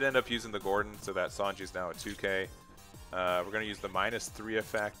 And we did end up using the Gordon, so that Sanji's now at 2k. We're going to use the -3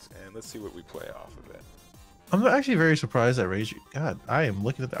 effect, and let's see what we play off of it. I'm actually very surprised that Reiju. God, I am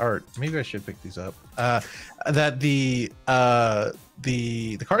looking at the art. Maybe I should pick these up. That the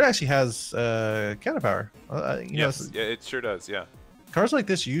card actually has counter power. Yes, yeah, it sure does. Yeah. Cards like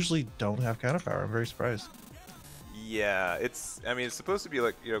this usually don't have counter power. I'm very surprised. Yeah, I mean, it's supposed to be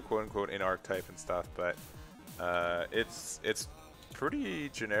like, you know, quote unquote in archetype and stuff, but it's pretty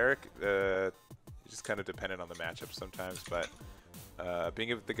generic. Just kind of dependent on the matchup sometimes, but being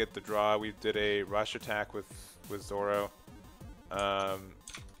able to get the draw, we did a rush attack with Zoro.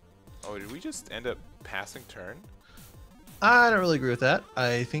 Oh, did we just end up passing turn? I don't really agree with that.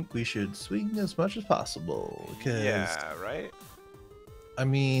 I think we should swing as much as possible. Because, yeah, right? I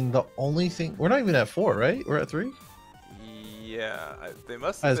mean, the only thing... We're not even at 4, right? We're at 3? Yeah, they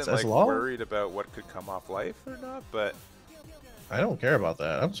must have been like worried about what could come off life or not, but... I don't care about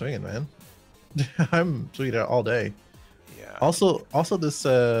that. I'm swinging, man. I'm swinging it all day. Yeah. Also this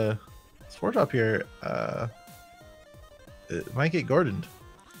 4-drop here, it might get Gordoned.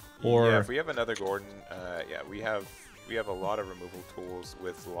 Or yeah, if we have another Gordon, yeah, we have a lot of removal tools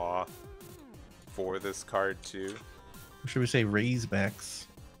with Law for this card too. Or should we say Raise Max?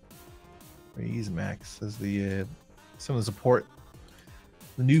 Raise Max as the some of the support.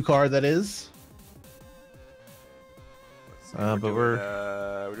 The new card that is. But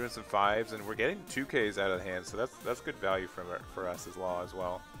we're doing some 5s and we're getting 2Ks out of hand, so that's good value for us as Law as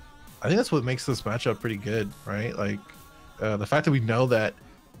well. I think that's what makes this matchup pretty good, right? Like the fact that we know that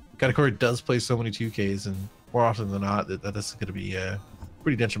Katakuri does play so many 2Ks, and more often than not that this is going to be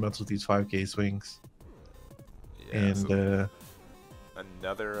pretty detrimental with these 5K swings. Yeah, and so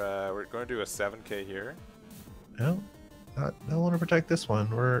another we're going to do a 7K here. No, I want to protect this one.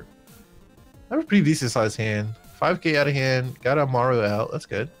 I have a pretty decent sized hand. 5K out of hand, got a Maru out. That's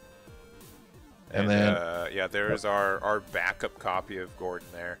good. And then yeah, there is our backup copy of Gordon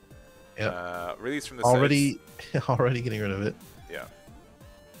there. Yep. Released from the already getting rid of it. Yeah.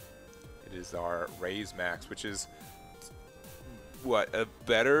 It is our Raise Max, which is what, a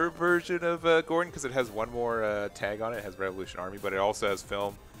better version of Gordon because it has one more tag on it. It has Revolution Army, but it also has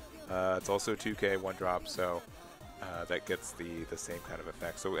Film. It's also 2K, 1-drop, so that gets the same kind of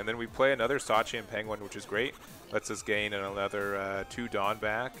effect. So, and then we play another Sachi and Penguin, which is great. Lets us gain another 2 Dawn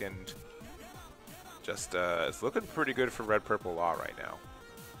back, and just it's looking pretty good for Red Purple Law right now.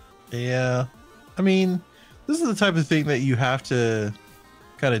 Yeah, I mean, this is the type of thing that you have to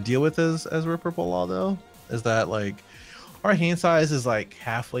kind of deal with as Red Purple Law, though, is that like our hand size is like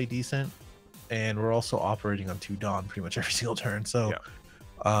halfway decent, and we're also operating on 2 Dawn pretty much every single turn. So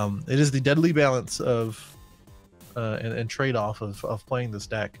it is the deadly balance of and trade-off of playing this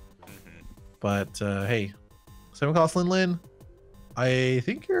deck. But hey, 7-cost Linlin, I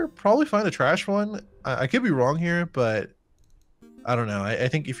think you're probably fine to trash one. I could be wrong here, but I don't know. I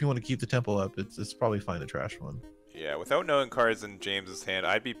think if you want to keep the tempo up, it's probably fine to trash one. Yeah, without knowing cards in James's hand,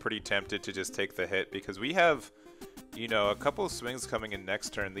 I'd be pretty tempted to just take the hit because we have, you know, a couple of swings coming in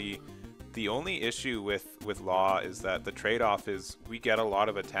next turn. The only issue with Law is that the trade-off is we get a lot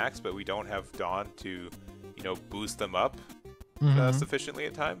of attacks, but we don't have Dawn to, you know, boost them up sufficiently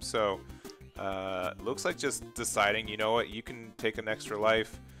at times. So looks like just deciding, you know what, you can take an extra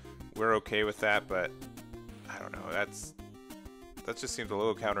life. We're okay with that, but I don't know. That just seems a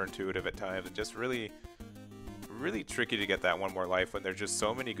little counterintuitive at times, and just really tricky to get that one more life when there's just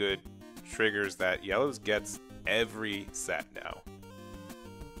so many good triggers that Yellow's gets every set now.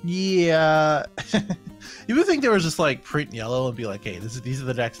 Yeah. You would think there was just like print Yellow and be like, hey, these are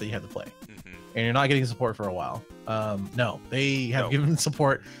the decks that you have to play. And you're not getting support for a while. No, they have given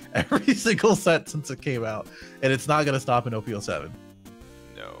support every single set since it came out, and it's not going to stop in OP07.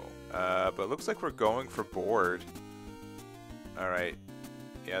 No, but it looks like we're going for board. All right,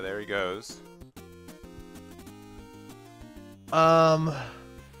 yeah, there he goes.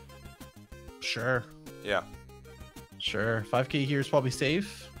 Sure. Yeah. Sure. 5k here is probably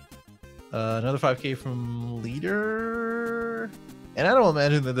safe. Another 5k from leader. And I don't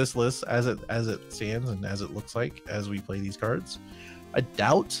imagine that this list, as it stands and as it looks like as we play these cards, I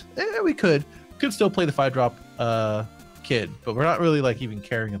doubt we could still play the 5-drop kid, but we're not really like even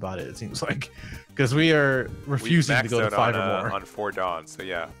caring about it. It seems like because we are refusing to go to 5 or more on 4 Dawn. So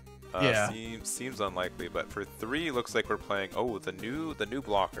yeah, yeah, seems unlikely. But for 3, looks like we're playing. Oh, the new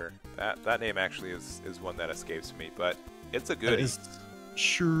blocker. That name actually is one that escapes me, but it's a good.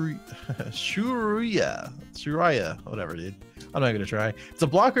 Shuraya, whatever, dude. I'm not gonna try. It's a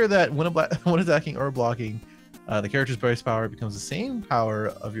blocker that when attacking or blocking, the character's base power becomes the same power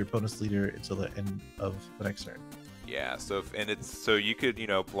of your opponent's leader until the end of the next turn. Yeah, so so you could, you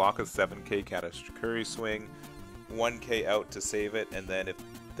know, block a 7k Katakuri swing, 1k out to save it, and then if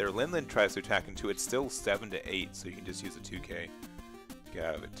their Linlin tries to attack into it, it's still 7 to 8, so you can just use a 2k to get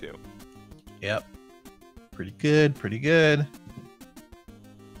out of it too. Yep. Pretty good, pretty good.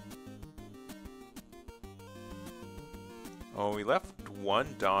 Oh, we left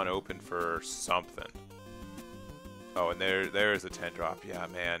 1 Dawn open for something. Oh, and there's a 10-drop. Yeah,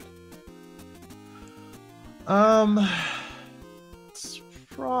 man. It's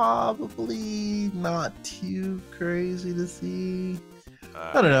probably not too crazy to see.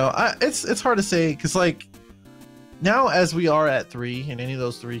 I don't know. It's hard to say because like now as we are at 3, and any of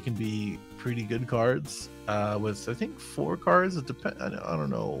those 3 can be pretty good cards. With I think 4 cards. It depend. I don't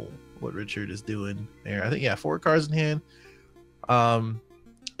know what Richard is doing there. I think 4 cards in hand.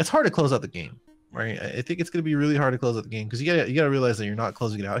 It's hard to close out the game, right? I think it's going to be really hard to close out the game because you gotta realize that you're not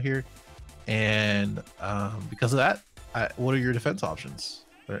closing it out here, and because of that, what are your defense options?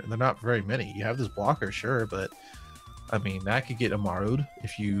 They're not very many. You have this blocker, sure, but I mean that could get Aandroidd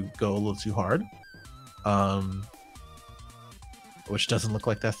if you go a little too hard, which doesn't look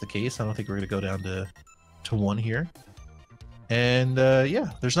like that's the case. I don't think we're going to go down to 1 here, and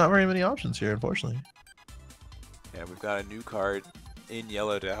yeah, there's not very many options here, unfortunately. Yeah, we've got a new card in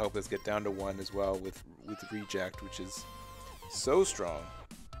yellow to help us get down to 1 as well with Reject, which is so strong.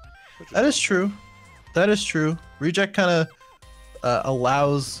 That is true. That is true. Reject kind of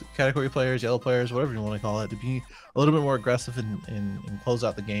allows category players, yellow players, whatever you want to call it, to be a little bit more aggressive and close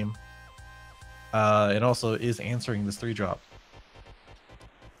out the game. It also is answering this 3-drop.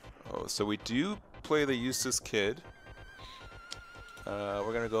 Oh, so we do play the Eustace Kid.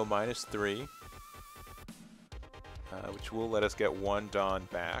 We're going to go -3. Which will let us get 1 Dawn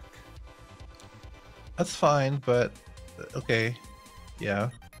back. That's fine, but okay. Yeah.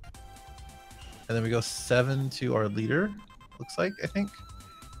 And then we go 7 to our leader, looks like, I think.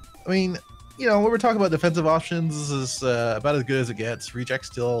 I mean, you know, when we're talking about defensive options, this is about as good as it gets. Reject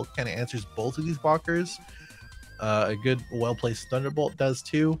still kind of answers both of these blockers. A good, well-placed Thunderbolt does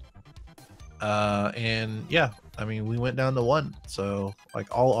too. And yeah, I mean, we went down to 1, so like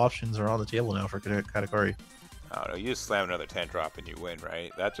all options are on the table now for Katakuri. I don't know. You just slam another 10 drop and you win,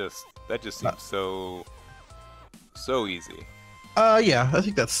 right? That just seems so easy. Yeah, I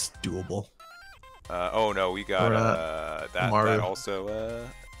think that's doable. Oh no, we got that also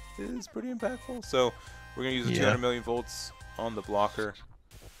is pretty impactful. So we're gonna use the 200 million volts on the blocker.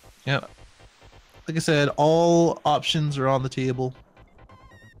 Yep. Like I said, all options are on the table,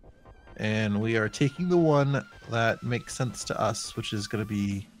 and we are taking the one that makes sense to us, which is going to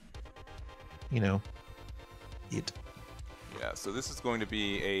be, you know, it. Yeah. So this is going to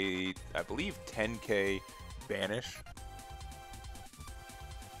be a, I believe, 10k banish.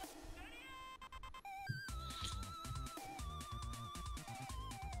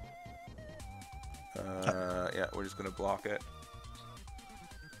 Yeah, we're just gonna block it.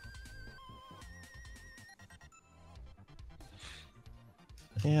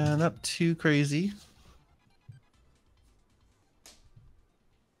 Yeah, not too crazy.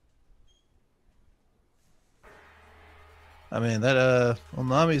 I mean, that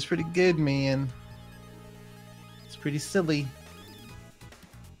Onami is pretty good, man. It's pretty silly.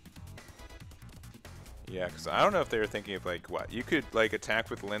 Yeah, because I don't know if they were thinking of like what you could like attack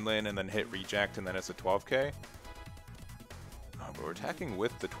with Linlin and then hit reject and then it's a 12k. Oh, but we're attacking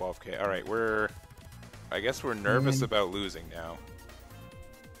with the 12k. All right, I guess we're nervous about losing now.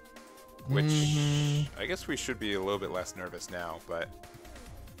 Which I guess we should be a little bit less nervous now. But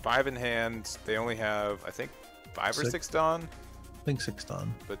 5 in hand, they only have I think 5 or 6 Dawn. I think 6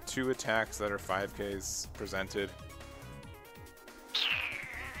 Dawn. But 2 attacks that are 5ks presented.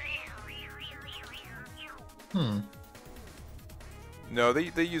 No,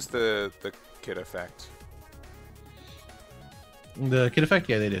 they use the kit effect. The kit effect,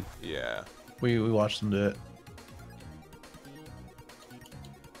 yeah, they did. Yeah. We watched them do it.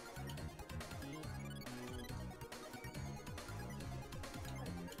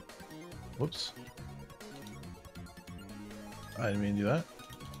 Whoops. I didn't mean to do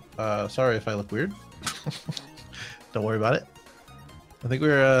that. Sorry if I look weird. Don't worry about it. I think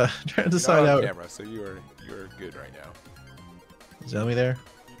we're trying to decide out. out. Camera, so you are good right now. Is Elmi there?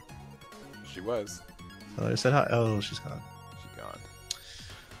 She was. Oh, I said hi. Oh, she's gone. She's gone.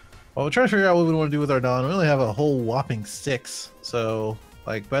 Well, we're trying to figure out what we want to do with our Dawn. We only have a whole whopping 6, so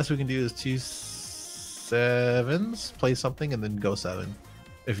like best we can do is 2 7s, play something, and then go 7.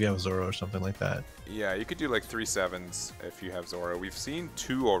 If you have Zoro or something like that. Yeah, you could do like 3 7s if you have Zoro. We've seen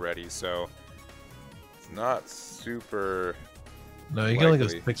 2 already, so it's not super. No, you can only go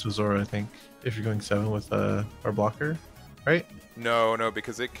 6 with Zoro, I think, if you're going 7 with our blocker, right? No,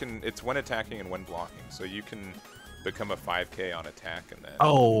 because it's when attacking and when blocking, so you can become a 5k on attack and then.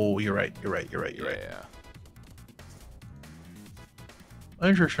 Oh, you're right. Right. Yeah.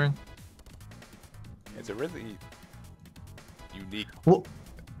 Interesting. It's a really unique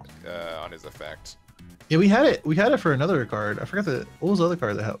on his effect. Yeah, we had it for another card. I forgot what was the other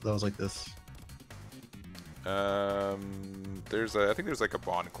card that was like this? I think there's like a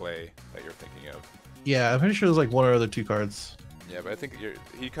Bond Clay that you're thinking of. Yeah, I'm pretty sure there's like 1 or other 2 cards. Yeah, but I think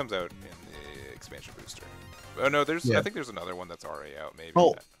he comes out in the expansion booster. Oh no, I think there's another one that's already out maybe.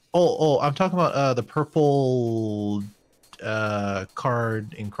 Oh, I'm talking about the purple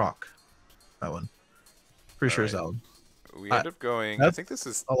card in Croc. That one. Pretty sure it's that one. We end up going, I think this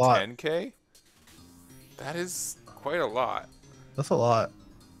is 10k. That is quite a lot. That's a lot.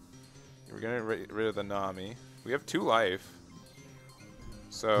 We're gonna get rid of the Nami. We have 2 life.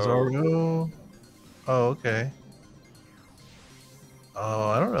 So. Zoro. Oh, okay. Oh,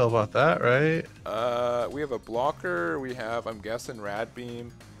 I don't know about that, right? We have a blocker. We have, I'm guessing, Rad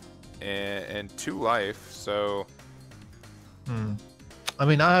Beam, and 2 life. So. I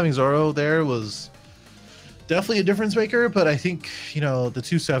mean, not having Zoro there was definitely a difference maker, but I think, you know, the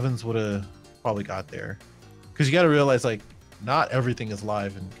 2 7s would have probably got there. Because you got to realize, like, not everything is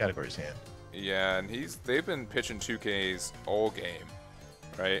live in Katakuri's hand. Yeah, and they've been pitching 2Ks all game,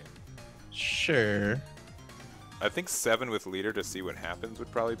 right? Sure. I think 7 with leader to see what happens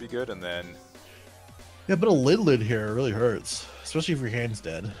would probably be good, and then. Yeah, but a lid here really hurts, especially if your hand's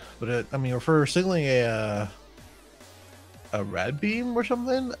dead. But I mean, if we're signaling a Rad Beam or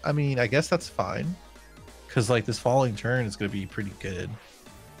something, I mean, I guess that's fine. Because, like, this falling turn is going to be pretty good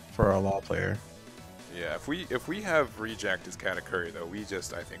for our Law player. Yeah, if we have reject as Katakuri, though, we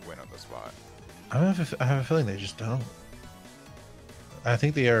just, I think, win on the spot. I have a feeling they just don't. I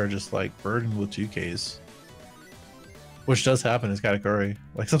think they are just, like, burdened with 2Ks. Which does happen as Katakuri.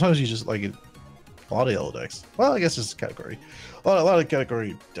 Like sometimes you just like a lot of yellow decks. Well, I guess it's Katakuri. A lot of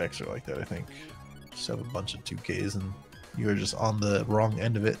Katakuri decks are like that. I think just have a bunch of 2Ks and you're just on the wrong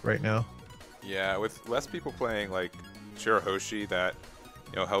end of it right now. Yeah, with less people playing like Shirahoshi, that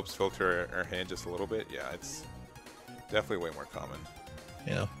helps filter our hand just a little bit. Yeah, it's definitely way more common.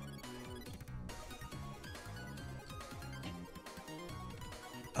 Yeah.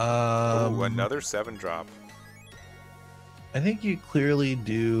 Oh, another 7-drop. I think you clearly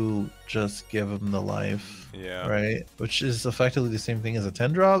do just give him the life. Yeah. Right? Which is effectively the same thing as a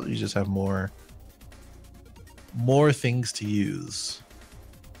 10-drop. You just have more things to use.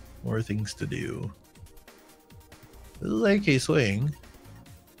 More things to do. This is AK swing.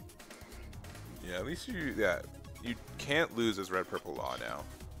 Yeah, at least you can't lose as Red Purple Law now.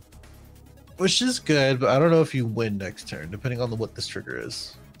 Which is good, but I don't know if you win next turn, depending on what this trigger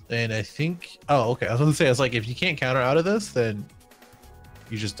is. And I think, oh, okay. I was going to say, it's like if you can't counter out of this, then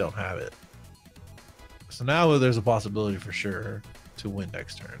you just don't have it. So now there's a possibility for sure to win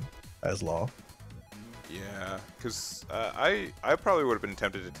next turn as Law. Yeah, because I probably would have been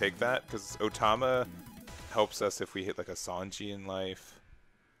tempted to take that because Otama helps us if we hit like a Sanji in life.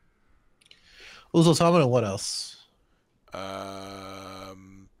 Well, Otama and what else?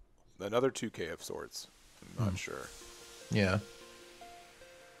 Another 2K of sorts. I'm not sure. Yeah.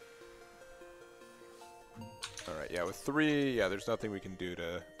 All right, yeah, with 3, yeah, there's nothing we can do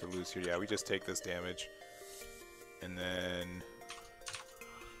to lose here. Yeah, we just take this damage. And then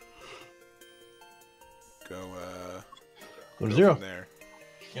go to 0 from there.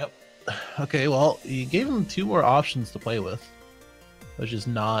 Yep. Okay, well, you gave him 2 more options to play with, which is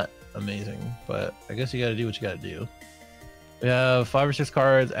not amazing, but I guess you got to do what you got to do. We have 5 or 6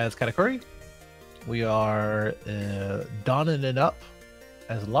 cards as Katakuri. We are donning it up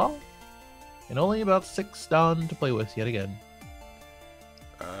as Law. And only about 6 down to play with yet again.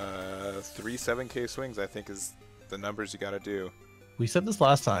 3 7K swings, I think, is the numbers you got to do. We said this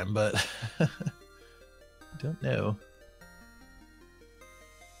last time, but don't know.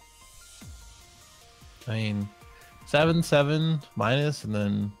 I mean, 7/7 minus, and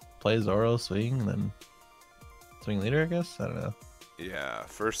then play Zoro swing, and then swing leader. I guess I don't know. Yeah,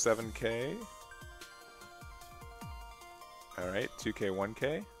 first 7K. All right, 2K,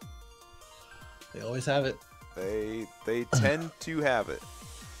 1K. They always have it. They tend to have it.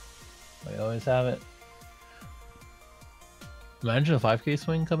 They always have it. Imagine a 5K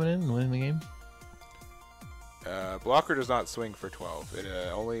swing coming in and winning the game. Blocker does not swing for 12.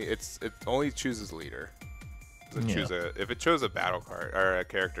 It only chooses leader. If it chose a battle card or a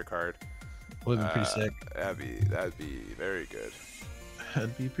character card, would be pretty sick. That'd be very good.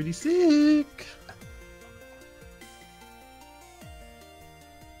 That'd be pretty sick.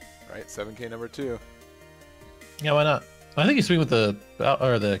 Right, 7K number 2. Yeah, why not? I think you swing with the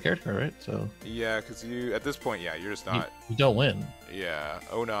character card, right? So yeah, because you at this point, yeah, you're just not. You don't win. Yeah,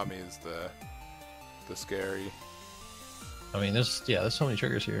 Onami is the scary. I mean, there's so many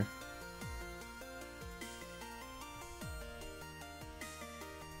triggers here.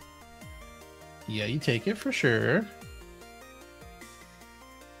 Yeah, you take it for sure.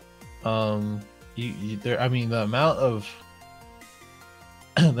 I mean, the amount of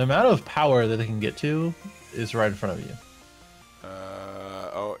power that they can get to is right in front of you.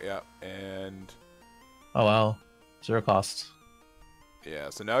 Oh yeah, and oh wow, 0 cost. Yeah,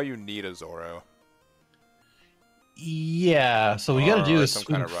 so now you need a Zoro. Yeah, so what you gotta do is some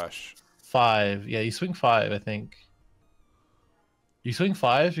swing kind of rush. 5. Yeah, you swing 5, I think. You swing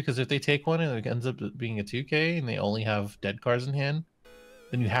 5 because if they take one and it ends up being a 2K and they only have dead cards in hand,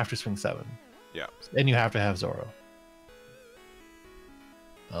 then you have to swing 7. Yeah. And you have to have Zoro.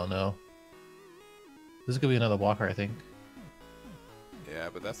 Oh no. This is gonna be another blocker, I think. Yeah,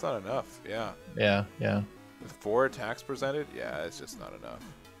 but that's not enough. Yeah. Yeah. With 4 attacks presented, yeah, it's just not enough.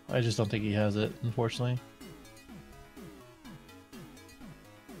 I just don't think he has it, unfortunately.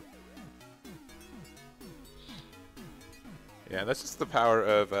 Yeah, that's just the power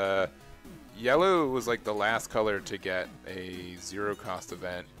of yellow was like the last color to get a 0 cost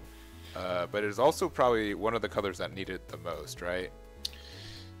event, but it is also probably one of the colors that needed the most, right?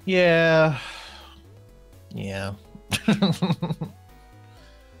 Yeah. Yeah,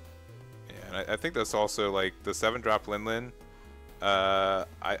 and I think that's also like the 7-drop Linlin.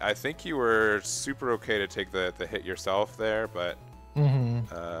 I think you were super okay to take the hit yourself there, but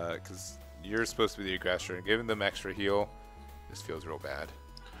because you're supposed to be the aggressor and giving them extra heal, this feels real bad.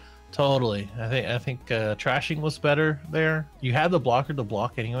 Totally. I think trashing was better there. You had the blocker to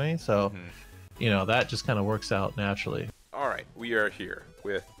block anyway, so you know that just kind of works out naturally. All right. right, we are here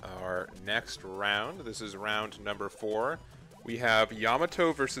with our next round. This is round number 4. We have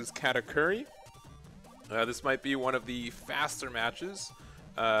Yamato versus Katakuri. This might be one of the faster matches.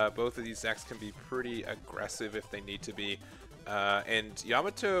 Both of these decks can be pretty aggressive if they need to be. And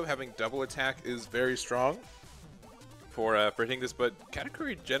Yamato having double attack is very strong for hitting this, but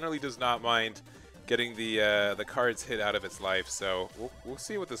Katakuri generally does not mind getting the cards hit out of its life. So we'll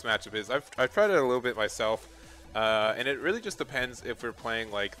see what this matchup is. I've tried it a little bit myself, and it really just depends if we're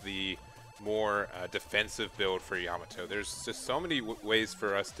playing like the more defensive build for Yamato. There's just so many ways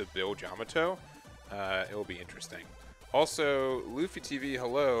for us to build Yamato. It will be interesting. Also, Luffy TV,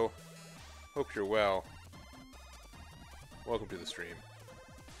 hello. Hope you're well. Welcome to the stream.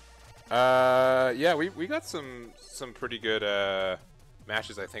 Yeah, we got some pretty good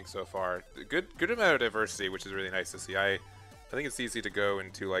matches, I think, so far. Good amount of diversity, which is really nice to see. I think it's easy to go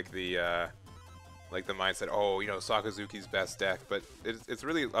into like the mindset, oh, you know, Sakazuki's best deck, but it's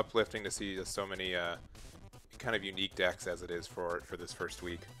really uplifting to see just so many kind of unique decks as it is for this first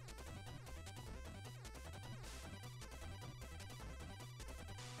week.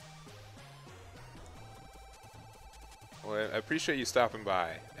 Well, I appreciate you stopping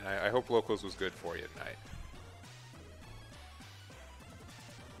by, and I hope Locals was good for you tonight.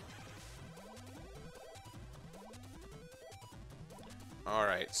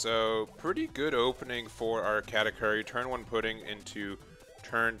 Alright, so pretty good opening for our Katakuri. Turn 1 pudding into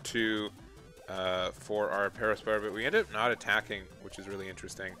turn 2 for our Paraspire, but we ended up not attacking, which is really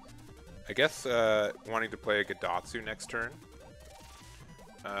interesting. I guess wanting to play a Gedatsu next turn.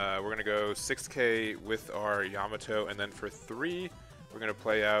 We're going to go 6k with our Yamato, and then for 3, we're going to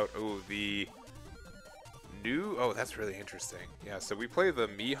play out, the new, that's really interesting. Yeah, so we play the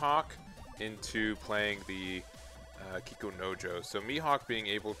Mihawk into playing the Kiko Nojo. So Mihawk being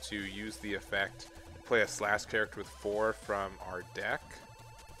able to use the effect to play a slash character with 4 from our deck,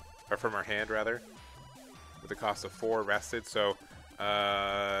 or from our hand rather, with a cost of 4 rested. So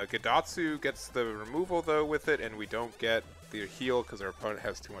Gedatsu gets the removal though with it, and we don't get the heal because our opponent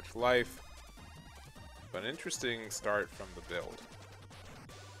has too much life. But an interesting start from the build.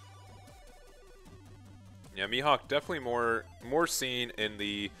 Yeah, Mihawk definitely more seen in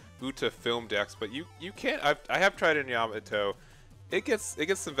the Uta film decks, but you can't. I have tried it in Yamato. It gets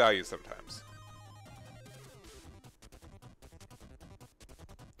some value sometimes.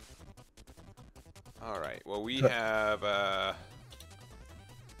 All right. Well, we have.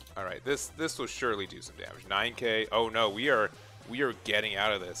 All right. This will surely do some damage. 9k. Oh no, we are getting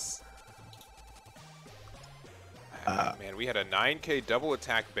out of this. Man, we had a 9k double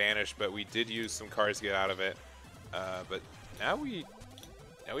attack banish, but we did use some cards to get out of it. But now we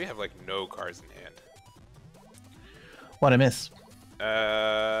have like no cards in hand. What'd I miss?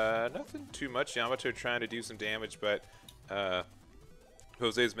 Nothing too much. Yamato trying to do some damage, but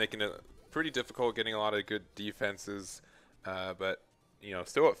Jose's making it pretty difficult, getting a lot of good defenses. But you know,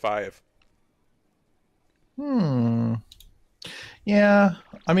 still at 5. Yeah,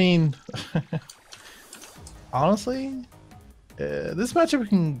 I mean, honestly, this matchup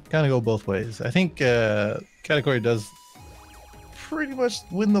can kind of go both ways. I think Katakuri does pretty much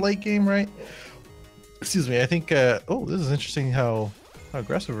win the late game, right? Excuse me. I think. Oh, this is interesting. How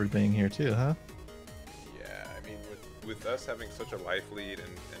aggressive we're being here too, huh? Yeah, I mean, with us having such a life lead and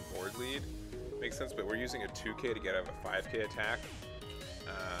board lead, makes sense. But we're using a 2k to get out of a 5k attack.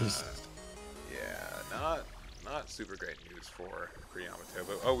 Yeah, not super great news for Yamato.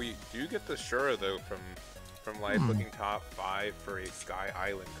 But we do get the Shura though from life, looking top 5 for a Sky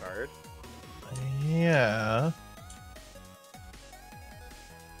Island card. Yeah.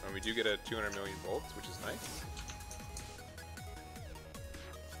 And we do get a 200 million volts, which is nice.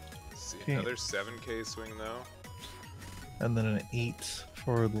 Let's see, another 7k swing though. And then an 8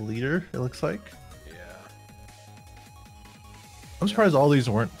 for the leader, it looks like. Yeah. I'm surprised all these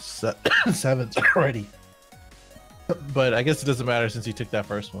weren't 7s already. But I guess it doesn't matter since he took that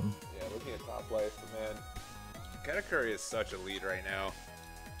first one. Yeah, looking at top life, but man, Katakuri is such a lead right now.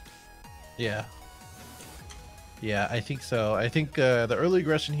 Yeah. Yeah, I think so. I think the early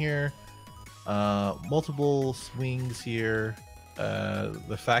aggression here, multiple swings here,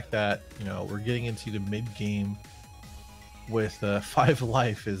 the fact that, you know, we're getting into the mid game with 5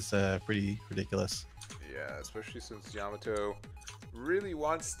 life is pretty ridiculous. Yeah, especially since Yamato really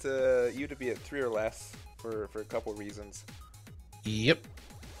wants you to be at 3 or less for a couple reasons. Yep.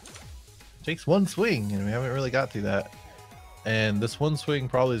 Takes one swing, and we haven't really got through that. And this one swing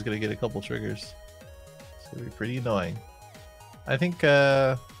probably is going to get a couple triggers. It's going to be pretty annoying. I think,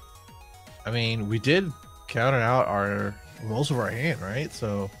 I mean, we did counter out most of our hand, right?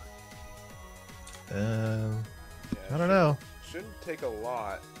 So, I don't know. shouldn't take a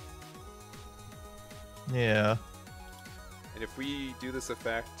lot. Yeah. And if we do this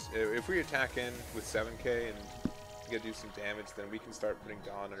effect, if we attack in with 7k and get do some damage, then we can start putting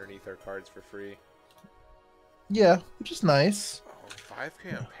Dawn underneath our cards for free. Yeah, which is nice. Oh,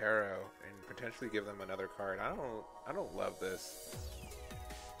 5k on Pero and potentially give them another card. I don't love this.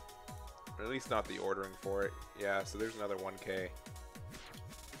 Or at least not the ordering for it. Yeah, so there's another 1k.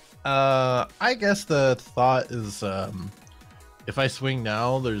 I guess the thought is, if I swing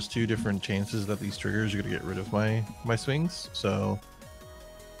now, there's 2 different chances that these triggers are gonna get rid of my swings. So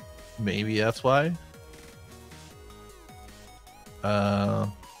maybe that's why.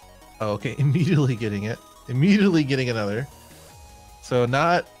 Okay, immediately getting it. Immediately getting another. So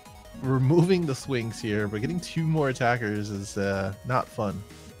not removing the swings here, but getting 2 more attackers is not fun.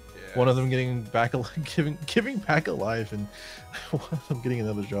 Yeah. One of them getting back giving back alive, and one of them getting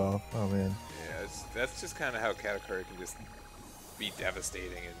another draw. Oh man. Yeah, that's just kind of how Katakuri can just be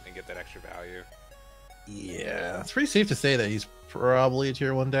devastating and get that extra value. Yeah, it's pretty safe to say that he's probably a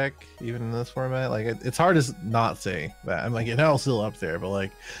tier 1 deck, even in this format. Like, it's hard to not say that. I'm like, Enel's still up there, but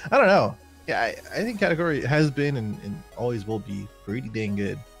like, I don't know. Yeah, I think Katakuri has been and always will be pretty dang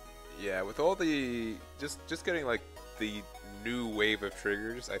good. Yeah, with all the just getting like the new wave of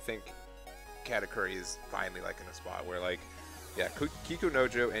triggers, I think Katakuri is finally like in a spot where like, yeah, Kiku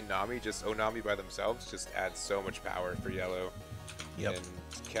Nojo and Nami, just Onami by themselves, just add so much power for yellow. Yep. And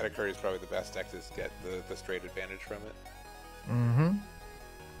Katakuri is probably the best deck to get the straight advantage from it. Mm-hmm.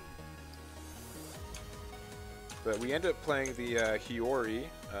 But we end up playing the Hiyori,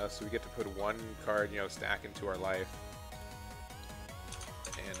 so we get to put 1 card, stack into our life.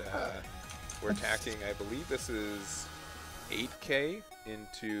 And we're attacking, I believe this is 8k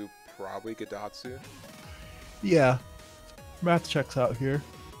into probably Gadatsu. Yeah, math checks out here.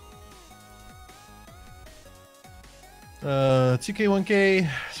 2k, 1k.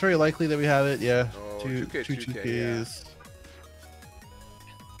 It's very likely that we have it. Yeah, Oh, 2 2K,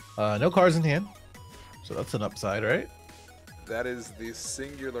 2Ks. No cards in hand, so that's an upside, right? That is the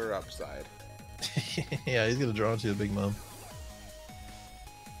singular upside. Yeah, he's gonna draw into the big mom.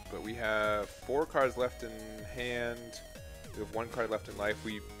 But we have 4 cards left in hand. We have 1 card left in life.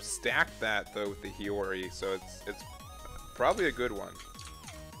 We stacked that though with the Hiyori, so it's probably a good one.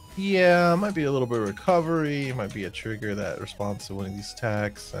 Yeah, might be a little bit of recovery. It might be a trigger that responds to one of these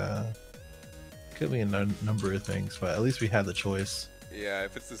attacks. Could be a number of things, but at least we had the choice. Yeah,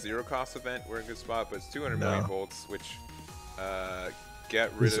 if it's the 0 cost event, we're in a good spot. But it's 200 million volts, which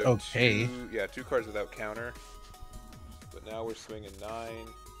get rid of okay. 2 cards without counter. But now we're swinging 9.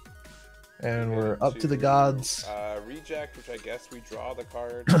 And we're up to the gods. Reject, which I guess we draw the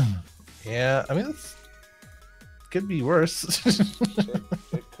card. Yeah, I mean, that's could be worse.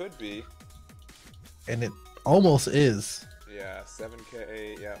 it could be. And it almost is. Yeah,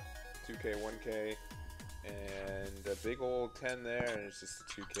 7k, yeah, 2k, 1k, and a big old 10 there, and it's just a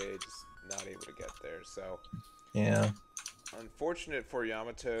 2k, just not able to get there. So, yeah, unfortunate for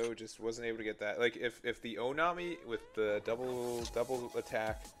Yamato, just wasn't able to get that. Like, if the Onami with the double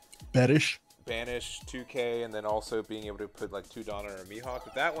attack, banish 2k, and then also being able to put like 2 Dawn or a Mihawk,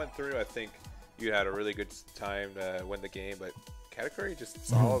 if that went through, I think you had a really good time to win the game. But Katakuri just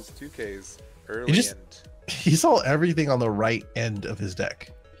saw his 2ks early, he saw everything on the right end of his deck.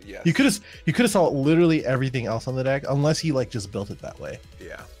 Yes. You could have saw literally everything else on the deck, unless he like just built it that way.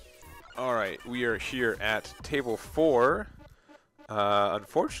 Yeah. All right, we are here at table 4.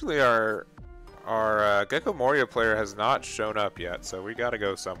 Unfortunately, our Gecko Moria player has not shown up yet, so we gotta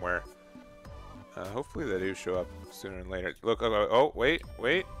go somewhere. Hopefully they do show up sooner than later. Look, oh, wait,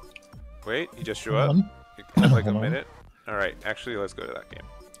 he just showed up. It had like a minute. All right, actually, let's go to that game.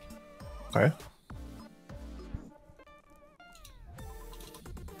 Okay.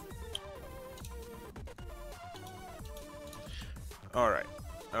 All right.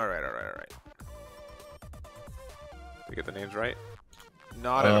 Did we get the names right?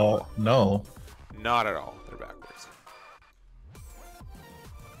 Not at all. No. Not at all. They're backwards.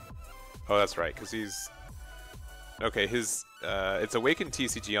 Oh, that's right, because he's... Okay, his... it's Awakened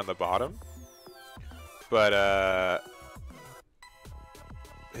TCG on the bottom. But,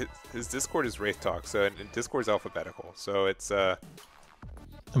 his Discord is Wraith Talk, so and Discord's alphabetical, so it's,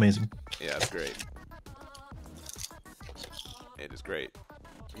 Amazing. Yeah, it's great. It is great.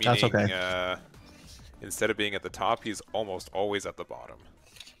 Meaning, that's okay. Instead of being at the top, he's almost always at the bottom.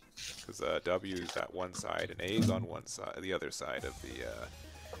 Because W is at one side and A is on one side, the other side of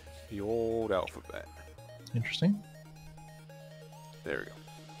the old alphabet. Interesting. There we go.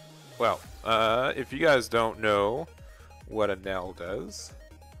 Well, if you guys don't know what Enel does,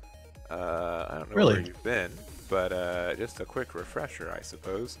 I don't know Really? where you've been, but just a quick refresher, I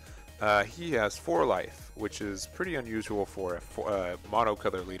suppose. He has 4 life, which is pretty unusual for a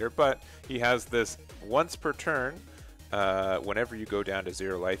monocolor leader, but he has this once per turn. Whenever you go down to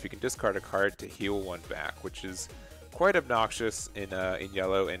 0 life, you can discard a card to heal 1 back, which is quite obnoxious in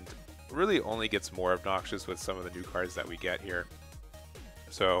yellow, and really only gets more obnoxious with some of the new cards that we get here.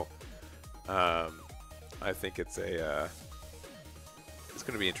 So I think it's going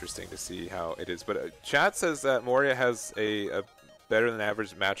to be interesting to see how it is. But chat says that Moria has a better than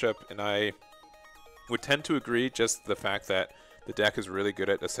average matchup, and I would tend to agree. Just the fact that the deck is really good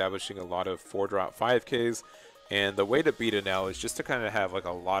at establishing a lot of 4-drop 5Ks, and the way to beat Enel is just to kind of have like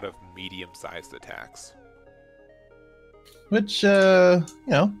a lot of medium-sized attacks. Which, Gecko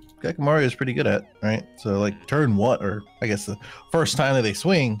Moria is pretty good at, right? So, like, turn 1, or I guess the first time that they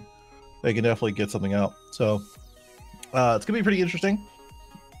swing, they can definitely get something out. So, it's going to be pretty interesting.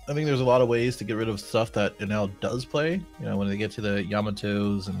 I think there's a lot of ways to get rid of stuff that Enel does play. You know, when they get to the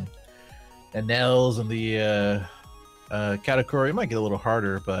Yamatos and Enels and the Katakuri, it might get a little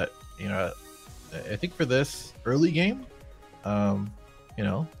harder, but, you know, I think for this early game, you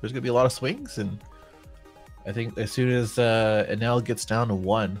know, there's going to be a lot of swings, and I think as soon as Enel gets down to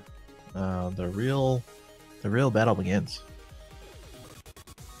 1, the real battle begins.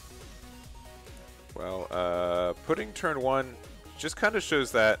 Well, putting turn 1 just kind of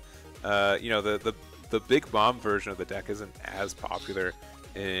shows that you know, the big bomb version of the deck isn't as popular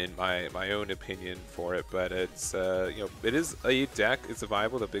in my own opinion for it, but it's you know, it is a deck. It's a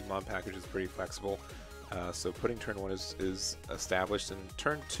viable. The big bomb package is pretty flexible, so putting turn 1 is established. And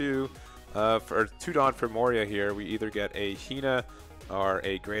turn 2 for 2 Dawn for Moria here, we either get a Hina or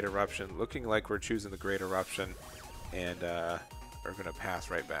a Great Eruption. Looking like we're choosing the Great Eruption, and are gonna pass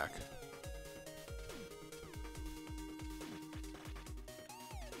right back.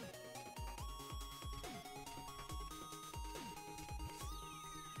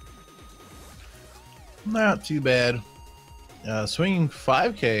 Not too bad. Swinging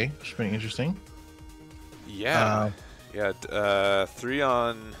 5K, which is pretty interesting. Yeah, yeah. 3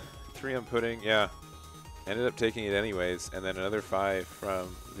 on pudding. Yeah, ended up taking it anyways, and then another 5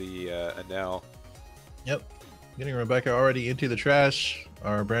 from the Enel. Yep, getting Rebecca already into the trash.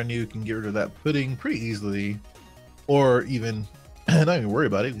 Our brand new can get rid of that pudding pretty easily, or even not even worry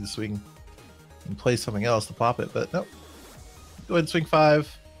about it. You can swing and play something else to pop it. But nope. Go ahead and swing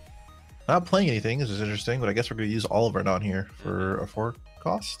 5. Not playing anything. This is interesting, but I guess we're going to use all of our down here for a 4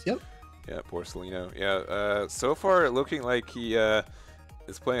 cost. Yep. Yeah, Porcelino. Yeah. So far, looking like he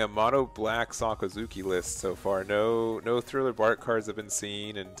is playing a mono black Sakazuki list so far. No Thriller Bark cards have been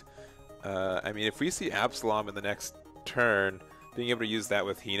seen, and I mean, if we see Absalom in the next turn, being able to use that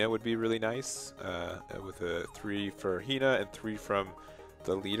with Hina would be really nice. With a 3 for Hina and 3 from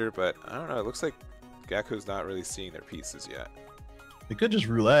the leader, but I don't know. It looks like Gecko's not really seeing their pieces yet. They could just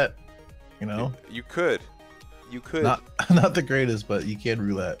roulette. You know, you could. Not the greatest, but you can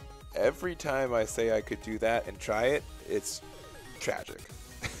roulette. Every time I say I could do that and try it, it's tragic.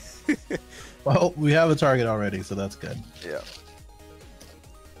 Well, we have a target already, so that's good. Yeah.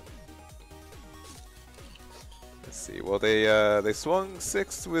 Let's see. Well, they swung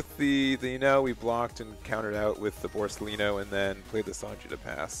 6 with the Enel. We blocked and countered out with the Porcelino, and then played the Sanji to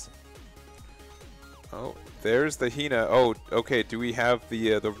pass. Oh, there's the Hina. Oh, okay. Do we have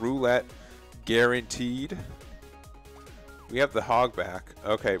the roulette? Guaranteed. We have the hog back.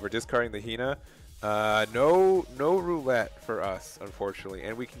 Okay, we're discarding the Hina. No roulette for us, unfortunately.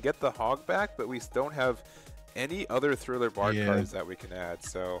 And we can get the hog back, but we don't have any other Thriller Bark cards that we can add.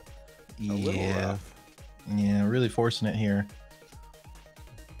 So a little rough. Yeah, really forcing it here.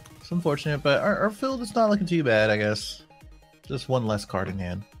 It's unfortunate, but our field is not looking too bad, I guess. Just 1 less card in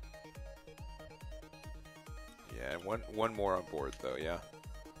hand. Yeah, and one more on board though. Yeah.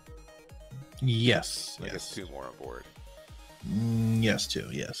 Yes. I guess 2 more on board. Yes, 2.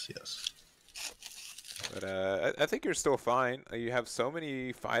 Yes. But I think you're still fine. You have so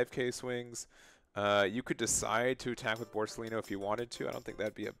many 5K swings. You could decide to attack with Porcelino if you wanted to. I don't think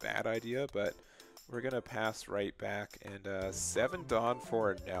that'd be a bad idea, but we're going to pass right back. And 7 Dawn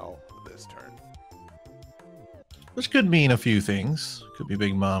for Enel this turn. Which could mean a few things. Could be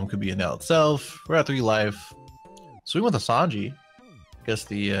Big Mom, could be Enel itself. We're at 3 life. Swing with a Sanji. I guess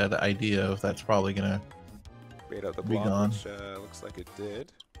the idea of that's probably gonna bait out the be block, gone. which looks like it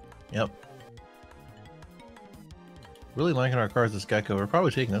did. Yep. Really liking our cards this Gecko. We're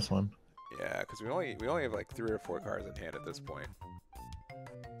probably taking this one. Yeah, because we only have like 3 or 4 cards in hand at this point.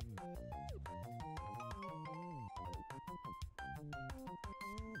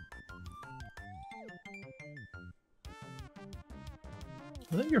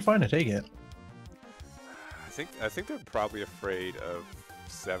 I think you're fine to take it. I think they're probably afraid of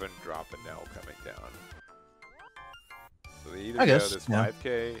 7-drop Enel coming down. So they either go this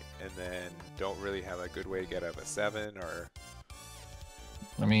 5K and then don't really have a good way to get out of a 7, or...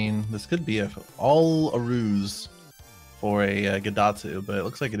 I mean, this could be all a ruse for a Gadatsu, but it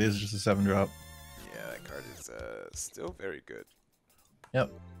looks like it is just a 7-drop. Yeah, that card is still very good.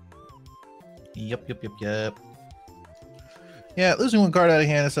 Yep. Yeah, losing 1 card out of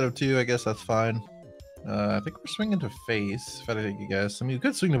hand instead of 2, I guess that's fine. I think we're swinging to face, if I had to take a guess. I mean, we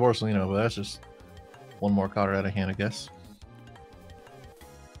could swing to Borsalino, but that's just 1 more card out of hand, I guess.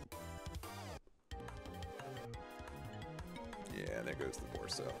 Yeah, there goes the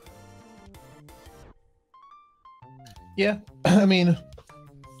Borso. Yeah, I mean,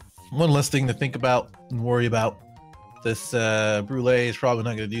 one less thing to think about and worry about. This Brulee is probably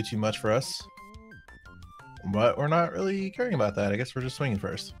not going to do too much for us. But we're not really caring about that. I guess we're just swinging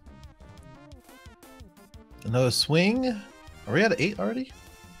first. Another swing. Are we at 8 already?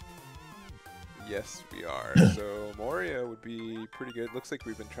 Yes, we are. So Moria would be pretty good. Looks like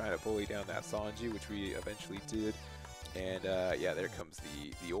we've been trying to bully down that Sanji, which we eventually did. And yeah, there comes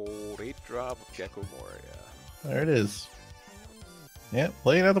the old 8-drop of Gecko Moria. There it is. Yeah,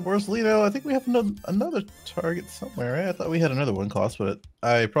 playing out the Borsalino. I think we have another target somewhere, right? I thought we had another 1 cost, but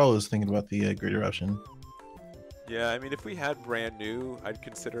I probably was thinking about the Great Eruption. Yeah, I mean, if we had brand new, I'd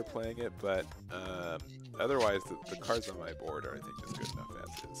consider playing it, but otherwise, the cards on my board are, I think, just good enough as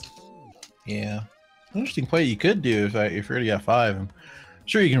is. Yeah. Interesting play you could do if you already got 5. I'm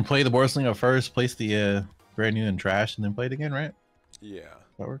sure you can play the Borsalino first, place the brand new in trash, and then play it again, right? Yeah.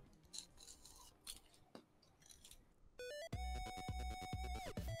 That work?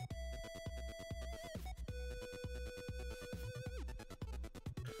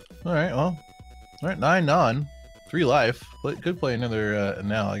 Alright, well. Alright, 9 non. 3 life. Could play another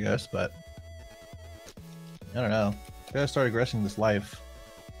Enel, I guess, but I don't know. Gotta start aggressing this life.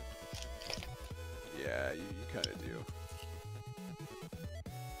 Yeah, you kind of do.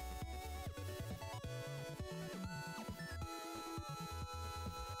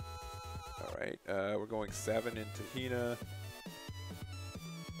 Alright, we're going 7 into Hina.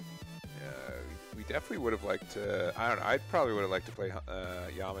 We definitely would have liked to, I don't know, I probably would have liked to play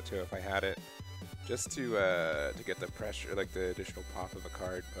Yamato if I had it. Just to get the pressure, like the additional pop of a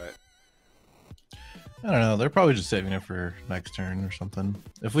card, but... I don't know, they're probably just saving it for next turn or something.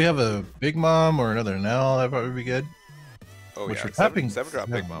 If we have a Big Mom or another Enel, that probably be good. Oh which yeah, we're tapping 7-drop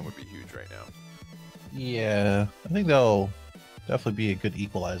Big Mom would be huge right now. Yeah, I think they'll definitely be a good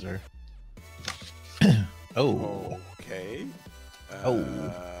equalizer. Oh. Okay.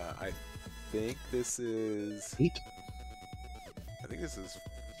 I think this is... 8? I think this is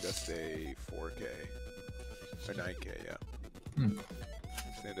just a 4K. Or 9K, yeah.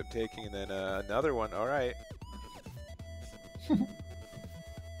 Just end up taking, and then another one. Alright.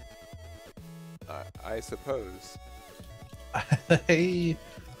 I suppose.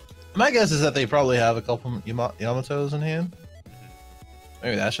 My guess is that they probably have a couple Yamatos in hand.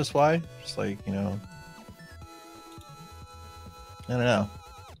 Maybe that's just why. Just like, you know... I don't know.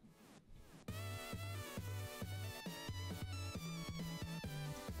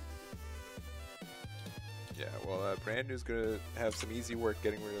 Yeah, well, Brand New's gonna have some easy work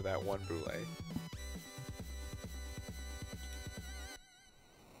getting rid of that 1 Brule.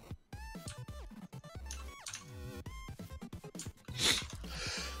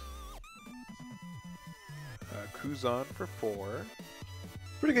 Kuzan for 4.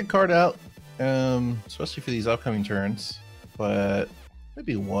 Pretty good card out, especially for these upcoming turns. But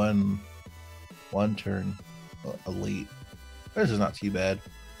maybe one turn late. This is not too bad.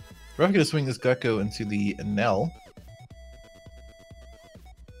 We're going to swing this Gecko into the Enel.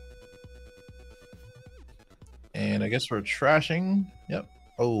 And I guess we're trashing. Yep.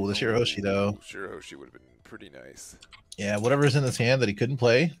 Oh, the Shirahoshi though. Shirahoshi would have been pretty nice. Yeah, whatever's in his hand that he couldn't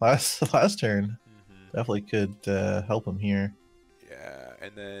play last turn. Definitely could help him here. Yeah,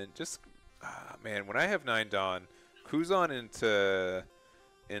 and then just man, when I have 9 Dawn, Kuzan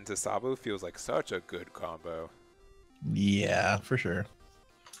into Sabu feels like such a good combo. Yeah, for sure.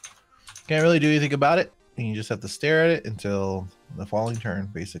 Can't really do anything about it. You just have to stare at it until the following turn,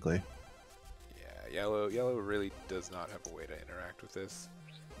 basically. Yeah, yellow really does not have a way to interact with this,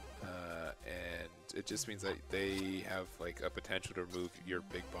 and it just means that they have like a potential to remove your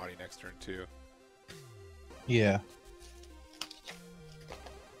big body next turn too. Yeah.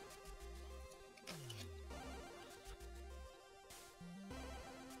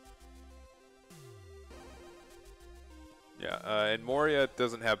 Yeah, and Moria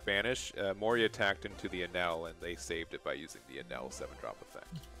doesn't have Banish. Moria attacked into the Enel, and they saved it by using the Enel 7-drop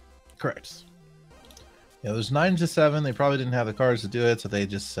effect. Correct. Yeah, there's 9 to 7. They probably didn't have the cards to do it, so they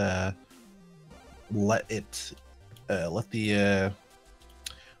just let the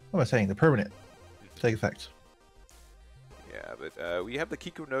what am I saying? The permanent take effect. Yeah, but we have the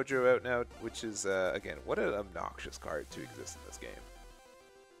Kiko Nojo out now, which is again, what an obnoxious card to exist in this game.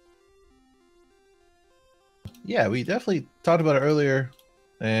 Yeah, we definitely talked about it earlier,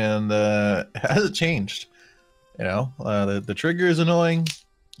 and it hasn't changed. You know, the trigger is annoying,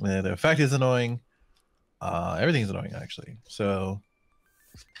 the effect is annoying, everything's annoying actually. So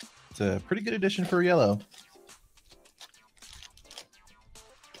it's a pretty good addition for yellow.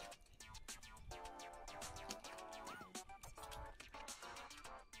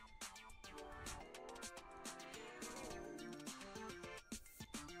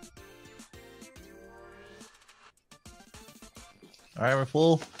 All right, we're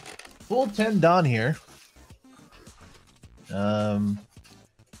full 10 done here. You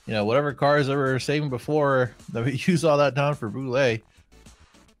know, whatever cars that were saving before that we use all that down for Brule.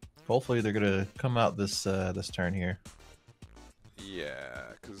 Hopefully they're gonna come out this this turn here. Yeah,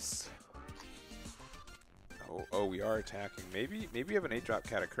 because oh, we are attacking. Maybe we have an 8-drop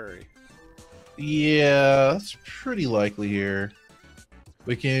Katakuri. Yeah, that's pretty likely here.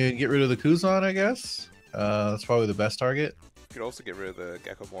 We can get rid of the Kuzan, I guess. That's probably the best target. You could also get rid of the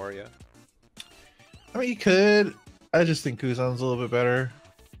Gecko Moria. I mean, you could. I just think Kuzan's a little bit better.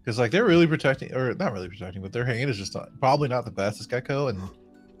 Because, like, they're really protecting, or not really protecting, but their hand is just probably not the best as Gecko, and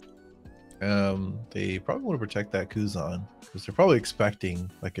they probably want to protect that Kuzan. Because they're probably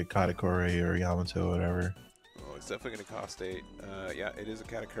expecting, like, a Katakuri or Yamato or whatever. Oh, it's definitely going to cost 8. Yeah, it is a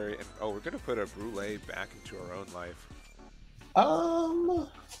Katakuri, and oh, we're going to put a Brule back into our own life. I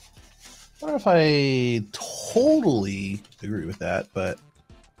don't know if I totally agree with that, but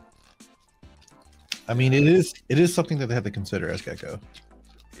I mean, it is something that they have to consider as Gecko.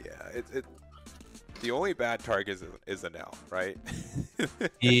 Yeah, the only bad target is Enel, right?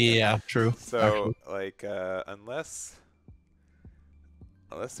 Yeah, true. So actually, like unless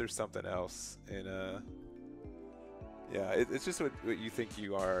there's something else in yeah, it's just what you think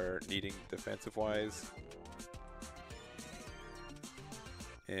you are needing defensive wise.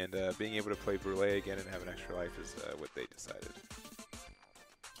 And being able to play Brule again and have an extra life is what they decided.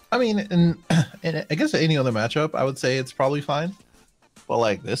 I mean, and I guess any other matchup, I would say it's probably fine. But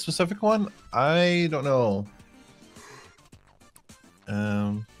like this specific one, I don't know.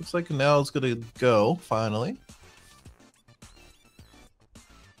 Looks like Enel's gonna go finally.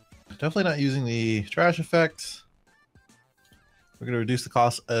 Definitely not using the trash effect. We're gonna reduce the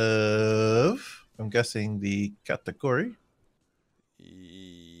cost of, I'm guessing, the Katakuri.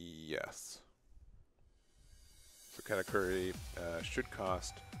 Yes. So Katakuri should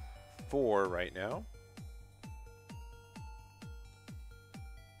cost 4 right now.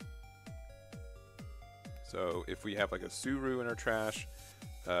 So if we have like a Suru in our trash,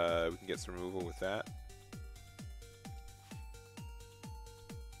 we can get some removal with that.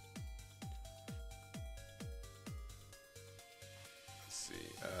 Let's see.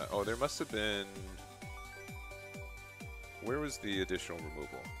 Oh, there must have been... Where was the additional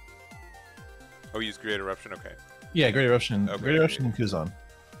removal? Oh, use Great Eruption? Okay. Yeah, Great Eruption. Okay. Great Eruption and Kuzan.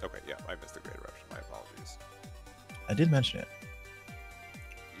 Okay, yeah, I missed the Great Eruption. My apologies. I did mention it.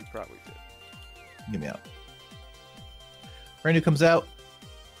 You probably did. Get me out. Brand new comes out.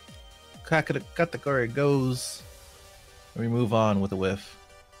 Katakuri goes. And we move on with a whiff.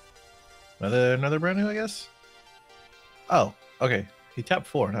 Another brand new, I guess? Oh, okay. He tapped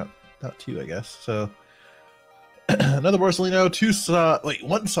 4, not 2, I guess. So another Borsalino,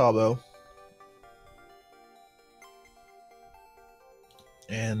 one Sabo.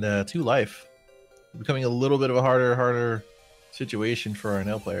 And 2 life. Becoming a little bit of a harder situation for our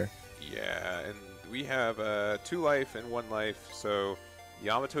Enel player. Yeah, and we have 2 life and 1 life, so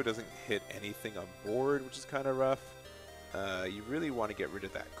Yamato doesn't hit anything on board, which is kind of rough. You really want to get rid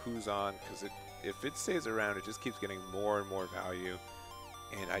of that Kuzan, because if it stays around, it just keeps getting more and more value.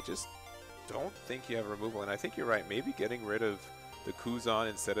 And I just don't think you have removal, and I think you're right. Maybe getting rid of the Kuzan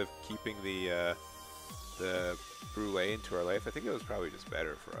instead of keeping the Brule into our life, I think it was probably just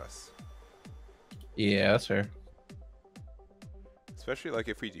better for us. Yeah, that's fair. Especially like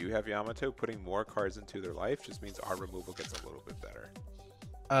if we do have Yamato, putting more cards into their life just means our removal gets a little bit better.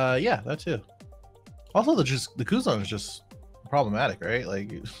 Yeah, that too. Also, the Kuzan is just problematic, right?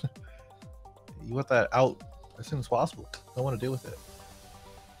 Like, you want that out as soon as possible. Don't want to deal with it.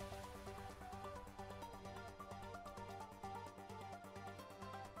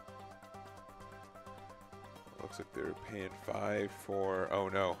 looks like they're paying 5 for. Oh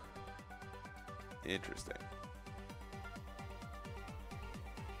no. Interesting.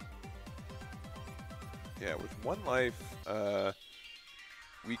 Yeah, with 1 life,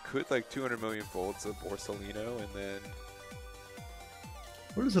 we could like 200 million volts of Borsalino, and then.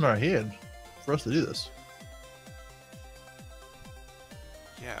 What is in our hand for us to do this?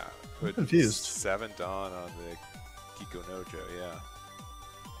 Yeah, I'm confused. 7 Dawn on the Gecko Nojo, yeah.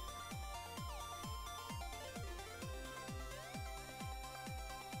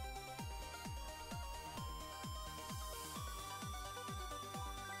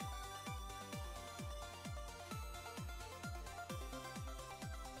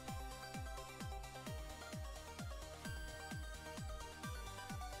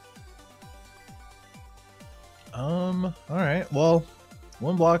 All right. Well,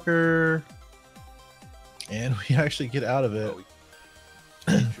 1 blocker, and we actually get out of it.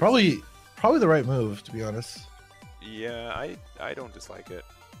 probably the right move, to be honest. Yeah, I don't dislike it,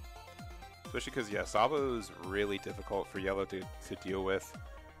 especially because yeah, Sabo's really difficult for yellow to deal with.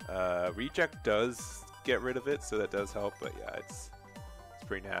 Reject does get rid of it, so that does help. But yeah, it's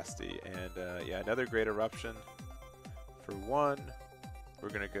pretty nasty. And yeah, another great eruption for 1. We're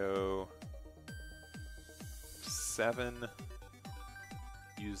gonna go 7.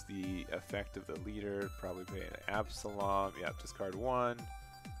 Use the effect of the leader. Probably play an Absalom. Yeah, discard 1.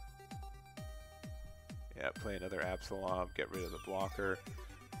 Yeah, play another Absalom. Get rid of the blocker.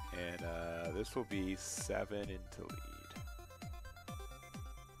 And this will be 7 into lead.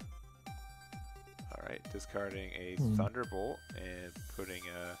 Alright, discarding a Thunderbolt and putting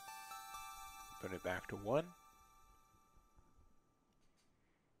it back to 1.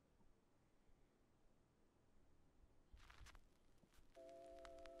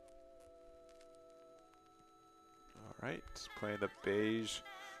 Alright, playing the beige.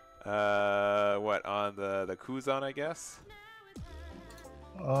 What, on the Kuzan, I guess?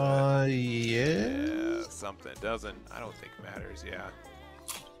 Yeah. Yeah, something. I don't think matters, yeah.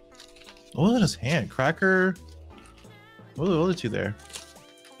 What was in his hand? Cracker? What were the other 2 there?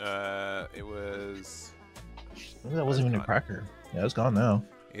 It was... Maybe that wasn't even a cracker. Yeah, it's gone now.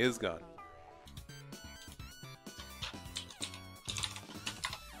 It is gone.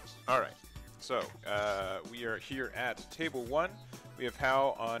 Alright, so we are here at table 1. We have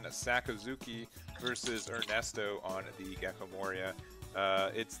Hao on Sakazuki versus Ernesto on the Gecko Moria.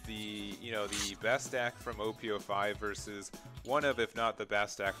 It's the best deck from OP05 versus one of, if not the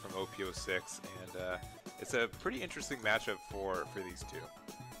best deck from OP06, and it's a pretty interesting matchup for these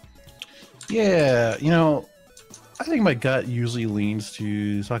 2. Yeah, I think my gut usually leans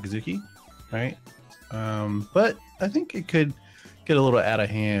to Sakazuki, right? But I think it could get a little out of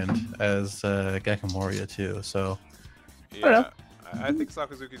hand as Gecko Moria too. So yeah, I think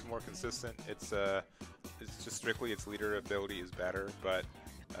Sakazuki's more consistent. It's just strictly its leader ability is better, but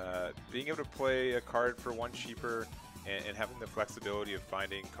being able to play a card for 1 cheaper and having the flexibility of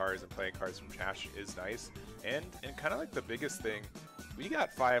finding cards and playing cards from trash is nice. And kind of like the biggest thing, we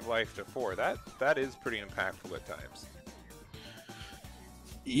got 5 life to 4. That is pretty impactful at times.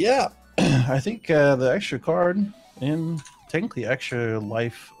 Yeah, I think the extra card and technically extra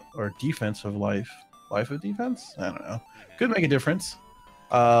life or defense of life of defense, I don't know, could make a difference.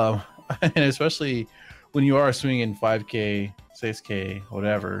 And especially when you are swinging 5k, 6k,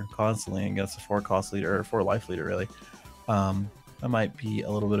 whatever, constantly against a 4 cost leader or 4 life leader, really, that might be a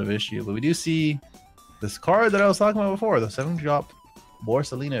little bit of an issue. But we do see this card that I was talking about before, the 7-drop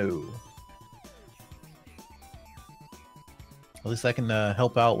Borsalino. At least I can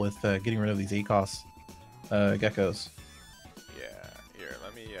help out with getting rid of these 8 cost geckos. Yeah, here,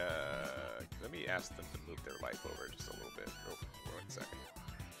 let me ask them to move their life over just a little bit for 1 second.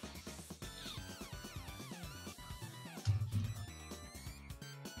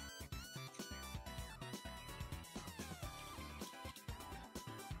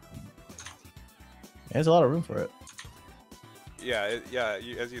 There's a lot of room for it. Yeah,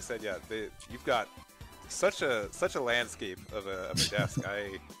 as you said, yeah, you've got such a landscape of a desk.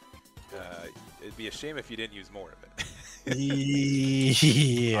 It'd be a shame if you didn't use more of it.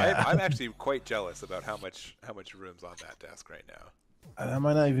 Yeah, I'm actually quite jealous about how much room's on that desk right now. That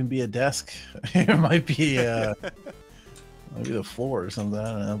might not even be a desk. It might be maybe the floor or something.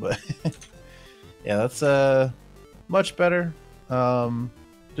 I don't know, but yeah, that's much better.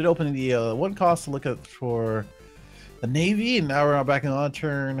 Did open the 1 cost to look up for the Navy, and now we're back on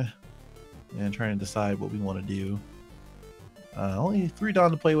turn and trying to decide what we want to do. Only 3 Dawn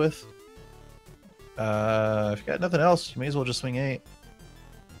to play with. If you got nothing else, you may as well just swing 8.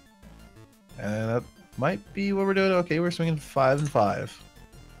 And that might be what we're doing. Okay, we're swinging 5 and 5.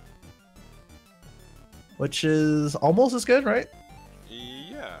 which is almost as good, right?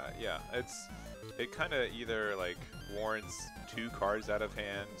 Yeah, yeah. It kind of either like warrants 2 cards out of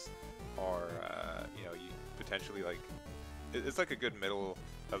hands, or you know, you potentially like it's like a good middle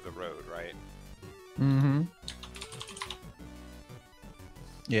of the road, right? Mm-hmm.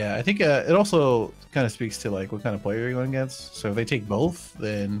 Yeah, I think it also kind of speaks to like what kind of player you're going against. So if they take both,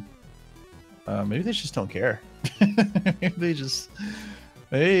 then maybe they just don't care. maybe they just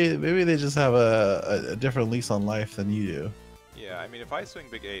maybe they just have a different lease on life than you do. Yeah, I mean, if I swing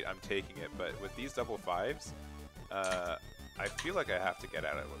big 8, I'm taking it, but with these double 5s, I feel like I have to get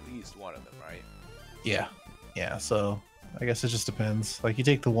out of at least one of them, right? Yeah, yeah. So I guess it just depends. Like you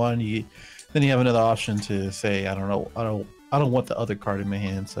take the one, then you have another option to say, I don't know, I don't want the other card in my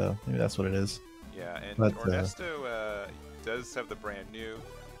hand. So maybe that's what it is. Yeah, and But, Ernesto does have the brand new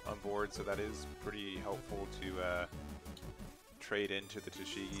on board, so that is pretty helpful to trade into the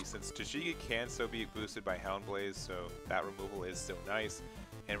Tashigi, since Tashigi can still be boosted by Houndblaze, so that removal is still nice.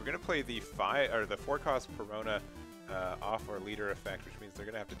 And we're gonna play the 4-cost Perona off our leader effect, which means they're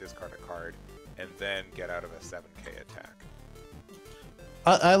gonna have to discard a card and then get out of a 7k attack.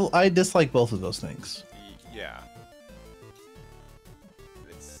 I dislike both of those things. Yeah,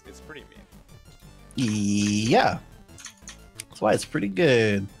 it's pretty mean. Yeah, that's why it's pretty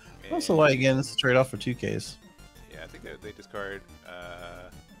good. And also why again it's a trade-off for 2Ks. Yeah, I think they discard. I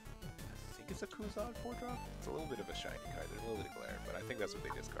think it's a Kuzan 4-drop. It's a little bit of a shiny card. There's a little bit of glare, but I think that's what they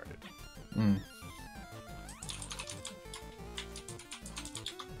discarded. Mm.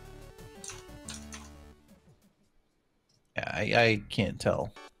 Yeah, I can't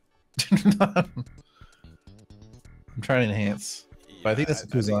tell. I'm trying to enhance, but I think that's a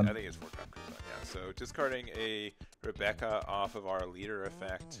Kuzan. I think it's 4-drop Kuzan. Yeah. So discarding a Rebecca off of our leader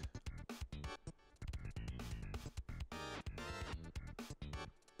effect.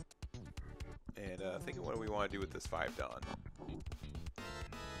 And thinking what do we want to do with this 5 Dawn.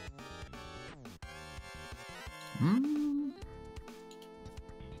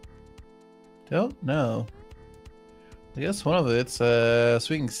 Don't know. I guess one of it's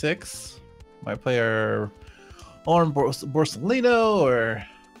swinging 6. Might play our Arn Borsalino, or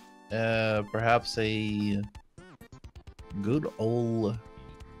perhaps a good old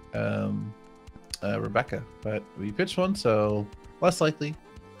Rebecca. But we pitched one, so less likely.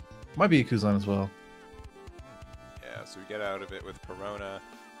 Might be a Kuzan as well. Yeah, so we get out of it with Perona.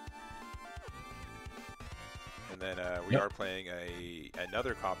 And then we are playing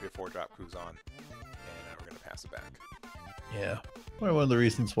another copy of 4-drop Kuzan. And we're going to pass it back. Yeah. Probably one of the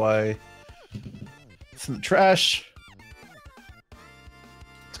reasons why it's in the trash.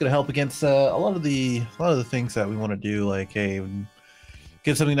 It's going to help against a lot of the things that we want to do, like hey,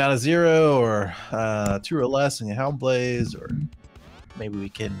 get something down to 0 or 2 or less and a Houndblaze, or maybe we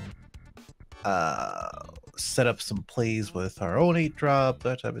can set up some plays with our own 8-drop,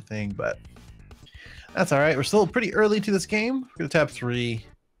 that type of thing. But that's all right. We're still pretty early to this game. We're gonna tap 3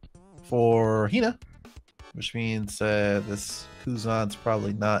 for Hina, which means this Kuzan's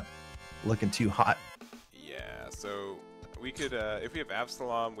probably not looking too hot. Yeah, so we could, if we have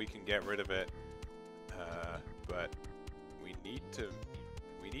Absalom, we can get rid of it, but we need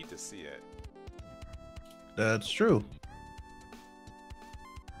to see it. That's true.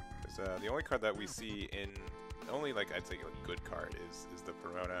 The only card that we see in only like I'd say a good card is the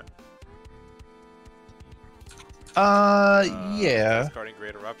Perona. Yeah. Discarding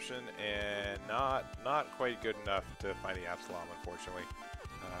Great Eruption, and not quite good enough to find the Absalom, unfortunately.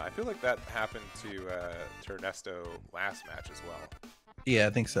 I feel like that happened to Ernesto last match as well. Yeah, I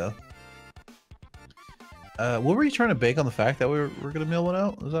think so. What were you trying to bake on the fact that we're gonna mill one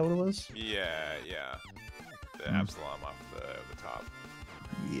out? Is that what it was? Yeah. The Absalom off the top.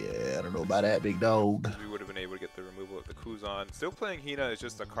 Yeah, I don't know about that, big dog. We would have been able to get the removal of the Kuzan. Still playing Hina is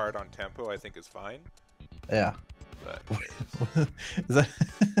just a card on tempo, I think is fine. Yeah. But is that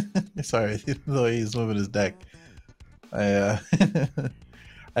sorry, the way he's moving his deck. I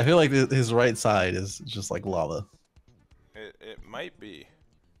feel like his right side is just like lava. It might be.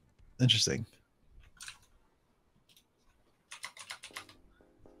 Interesting.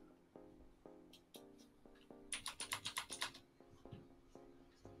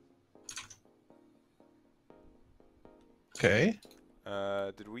 Okay.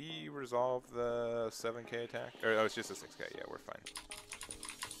 Did we resolve the 7k attack? Or oh, it's just a 6k. Yeah, we're fine.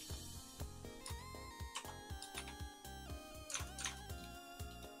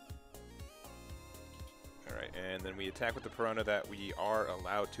 Alright, and then we attack with the Perona that we are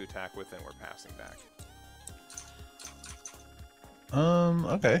allowed to attack with, and we're passing back.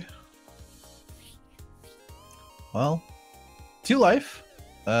 Okay. Well, 2 life.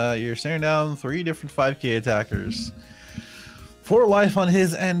 You're staring down 3 different 5k attackers. 4 life on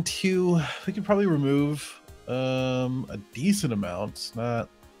his end, 2. We could probably remove a decent amount, not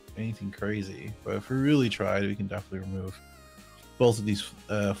anything crazy, but if we really tried, we can definitely remove both of these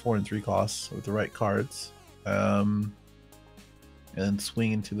 4 and 3 costs with the right cards, and then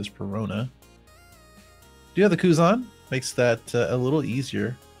swing into this Perona. Do you have the Kuzan? Makes that a little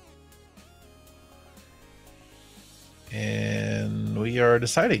easier. And we are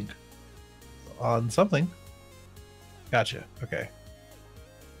deciding on something. Gotcha. Okay.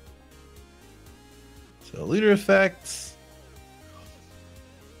 So leader effects.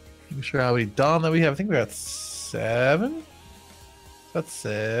 I'm sure how many Dom that we have. I think we got 7. That's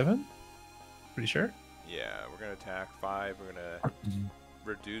 7. Pretty sure. Yeah, we're gonna attack 5. We're gonna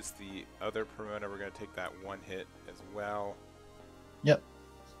reduce the other Perona. We're gonna take that 1 hit as well. Yep.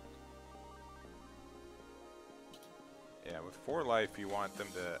 Yeah, with 4 life, you want them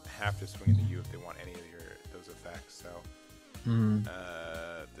to have to swing into you if they want any of those effects. So,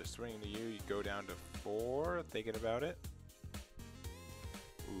 they're swinging to you. You go down to 4. Thinking about it.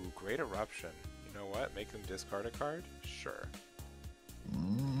 Ooh, Great Eruption. You know what? Make them discard a card. Sure.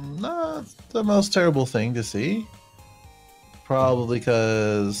 Not the most terrible thing to see. Probably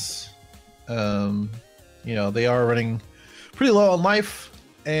because, you know, they are running pretty low on life.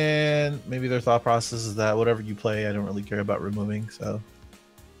 And maybe their thought process is that whatever you play, I don't really care about removing, so.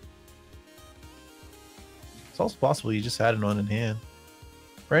 It's also possible you just had one in hand.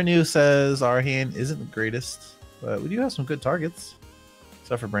 Brand New says our hand isn't the greatest, but we do have some good targets.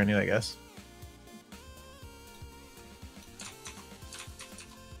 Except for Brand New, I guess.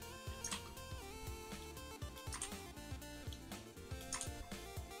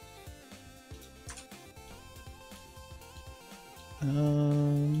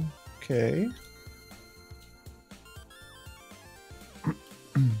 Okay. Alright,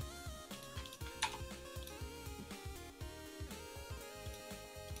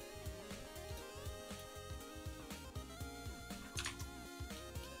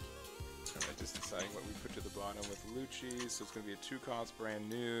 just deciding what we put to the bottom with Lucci. So it's going to be a 2-cost Brand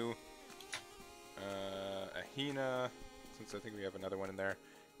New. A Hina, since I think we have another one in there.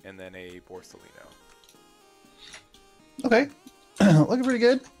 And then a Borsalino. Okay. Looking pretty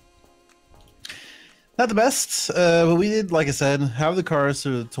good. Not the best, but we did, like I said, have the cards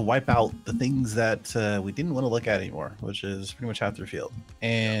to wipe out the things that we didn't want to look at anymore, which is pretty much half their field.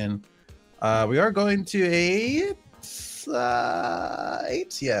 And we are going to a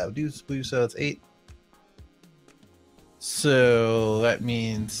 8. Yeah, blue, so it's 8. So that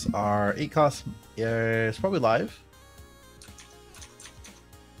means our 8 cost is probably live.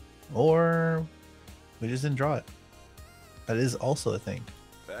 Or we just didn't draw it. That is also a thing.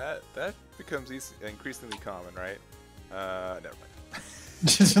 That becomes increasingly common, right? Never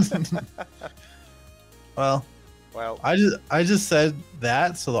mind. Well, I just said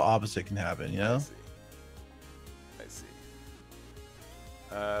that so the opposite can happen, you know? I see.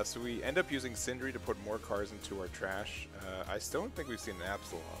 So we end up using Sindri to put more cards into our trash. I still don't think we've seen an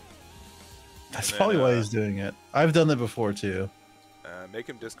Absalom. That's probably why he's doing it. I've done that before too. Make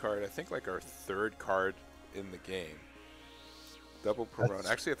him discard, I think, like our 3rd card in the game. Double Perona.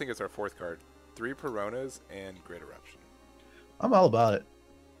 Actually, I think it's our 4th card. 3 Peronas and Great Eruption. I'm all about it.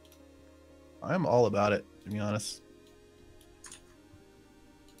 I'm all about it, to be honest.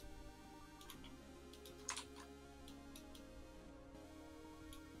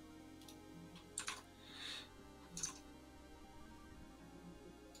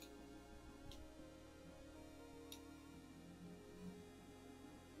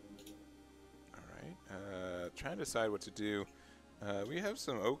 Trying to decide what to do. We have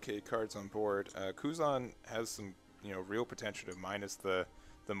some okay cards on board. Kuzan has some, real potential to minus the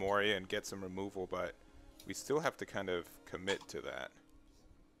Moria and get some removal, but we still have to kind of commit to that.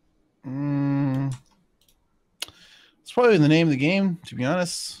 It's probably in the name of the game, to be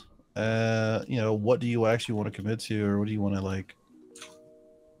honest. What do you actually want to commit to, or what do you want to like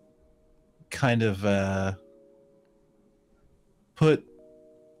kind of put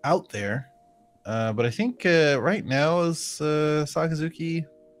out there? But I think right now is Sakazuki.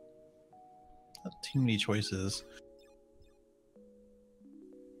 Not too many choices.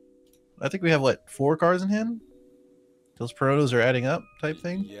 I think we have what, 4 cards in hand? Those Peronas are adding up, type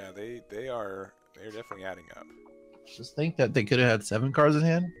thing. Yeah, they're definitely adding up. Just think that they could have had 7 cards in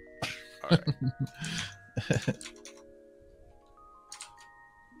hand. All right.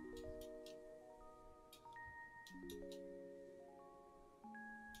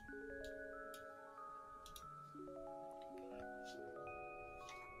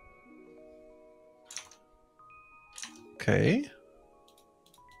 Okay.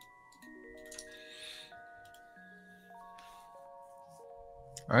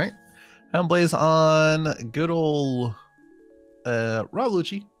 All right. Hound Blaze on good old Rob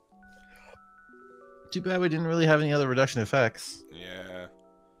Lucci. Too bad we didn't really have any other reduction effects. Yeah.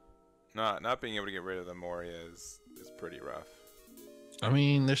 Not being able to get rid of the Moria is pretty rough. I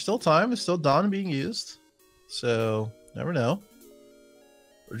mean, there's still time. There's still Dawn being used. So, never know.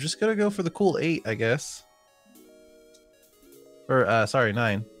 We're just going to go for the cool 8, I guess. Or, sorry,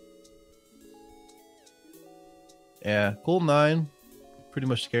 9. Yeah, cool 9. Pretty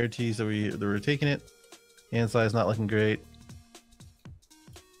much guarantees that we're taking it. Hand size not looking great.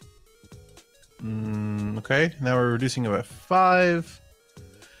 Okay, now we're reducing it by 5.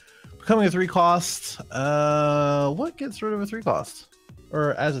 Becoming a 3 cost. What gets rid of a 3 cost?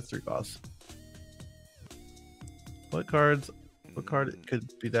 Or as a 3 cost? What card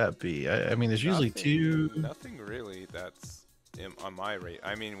could be that be? I mean, there's usually 2. Nothing really that's on my rate.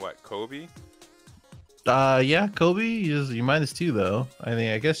 I mean, what, Kobe? Yeah, Kobe, you -2 though.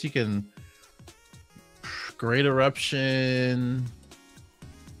 I guess you can Great Eruption.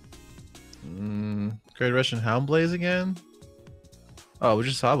 Great Eruption Hound Blaze again? Oh, we're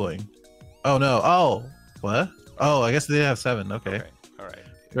just hobbling. Oh no. Oh, what? Oh, I guess they have 7. Okay. All right.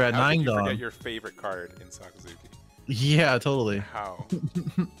 We're at 9 How Dawn. forget your favorite card in Sakazuki? Yeah, totally. How?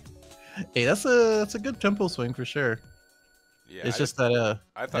 Hey, that's a good tempo swing for sure. Yeah. It's just that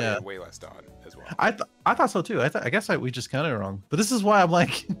I thought you had way less Dawn as well. I thought so too. I guess we just counted wrong. But this is why I'm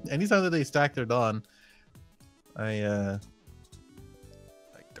like, anytime that they stack their Dawn, I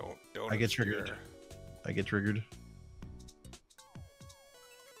don't. I get triggered. I get triggered.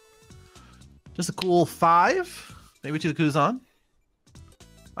 Just a cool 5, maybe to the Kuzan.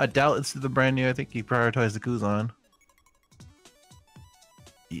 I doubt it's the brand new. I think he prioritized the Kuzan.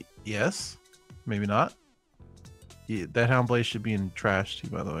 Yes, maybe not. That Hound Blaze should be in trash too,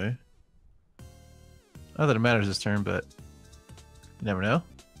 by the way. Not that it matters this turn, but you never know.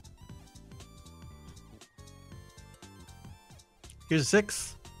 Here's a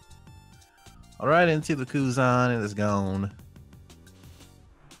 6. All right, into the Kuzan, and it's gone.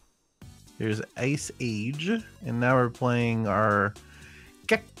 Here's Ice Age, and now we're playing our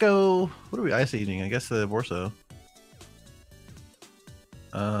Gecko. What are we Ice Aging? I guess the Borso.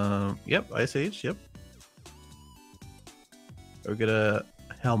 Yep, Ice Age, yep. We're gonna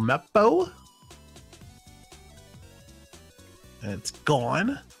Helmeppo. And it's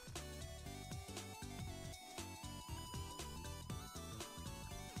gone.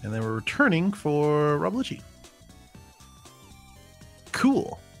 And then we're returning for Roblucci.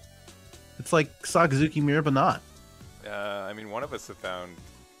 Cool. It's like Sakazuki Mirror, but not. I mean, one of us have found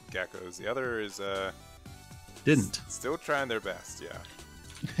geckos. The other is didn't. Still trying their best, yeah.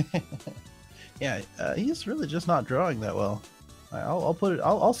 Yeah, he's really just not drawing that well. I'll put it.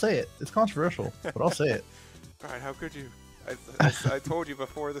 I'll say it. It's controversial, but I'll say it. Brian, how could you? I told you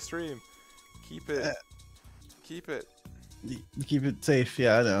before the stream. Keep it. Keep it. Keep it safe.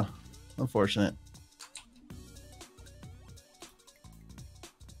 Yeah, I know. Unfortunate.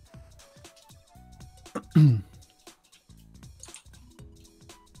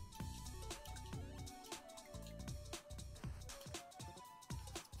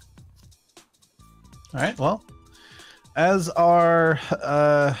 All right, well, as our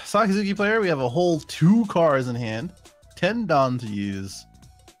Sakazuki player, we have a whole 2 cards in hand, 10 Dawn to use,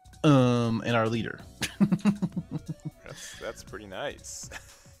 and our leader. That's pretty nice.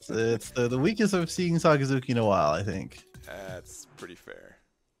 It's the weakest I've seen Sakazuki in a while, I think. That's pretty fair.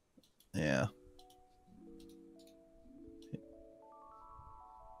 Yeah.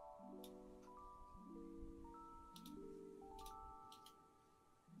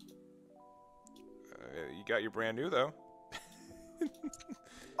 You got your brand new though.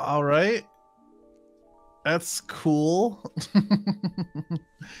 All right. That's cool.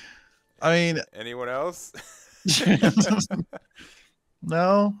 I mean, anyone else?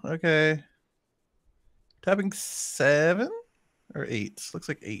 No. Okay. Tapping 7 or 8. Looks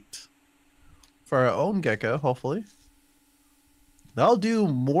like 8 for our own Gecko. Hopefully, that'll do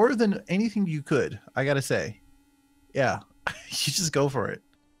more than anything you could. I gotta say, yeah, you just go for it.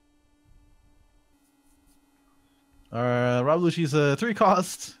 Rob Lucci's a 3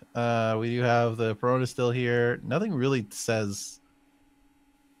 cost. We do have the Perona still here. Nothing really says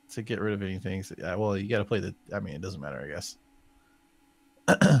to get rid of anything. So, yeah, well, you got to play the. I mean, it doesn't matter, I guess.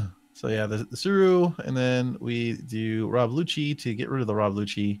 So yeah, the Suru, and then we do Rob Lucci to get rid of the Rob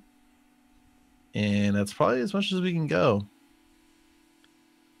Lucci, and that's probably as much as we can go.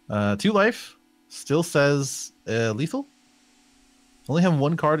 2 life still says lethal. Only have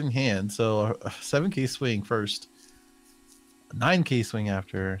 1 card in hand, so a 7k swing first. 9k swing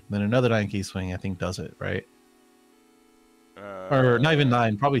after, then another 9k swing, I think does it, right? Or not even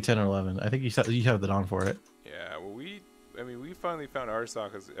 9, probably 10 or 11. I think you have the Dawn for it. Yeah, well, we finally found our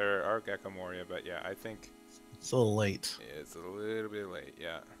our Gecko Moria, but yeah, I think it's a little late. It's a little bit late,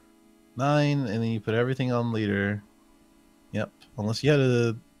 yeah. 9, and then you put everything on leader. Yep, unless you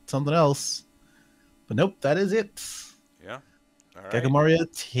had something else. But nope, that is it. Yeah. All right. Gecko Moria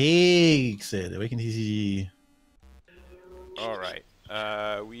takes it. Awaken TCG. All right.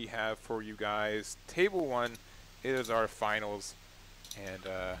 We have for you guys table 1 is our finals, and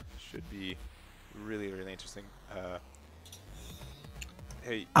should be really interesting.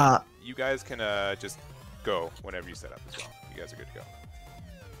 Hey, you guys can just go whenever you set up as well. You guys are good to go.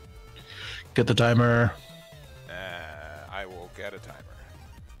 Get the timer. I will get a timer.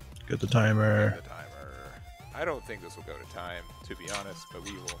 Get the timer. Get the timer. I don't think this will go to time, to be honest, but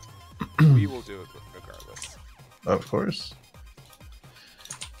we will do it regardless. Of course.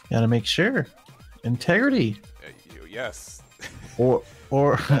 Gotta make sure. Integrity. Yes. Or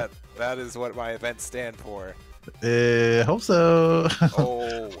that is what my events stand for. Hope so.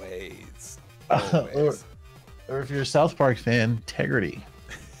 Always. Always. Or if you're a South Park fan, integrity.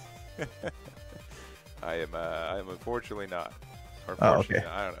 I am unfortunately not. Or okay.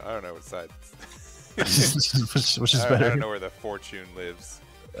 I don't know what side. which is better. I don't know where the fortune lives.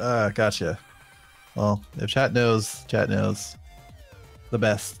 Gotcha. Well, if chat knows. The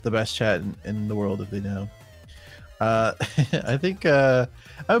best chat in the world if they know. I think I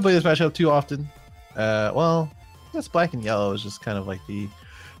haven't played this matchup too often. Well, I guess black and yellow is just kind of like the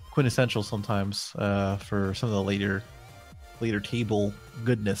quintessential sometimes for some of the later table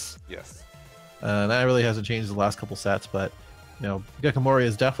goodness. Yes. That really hasn't changed the last couple sets, but you know, Gecko Moria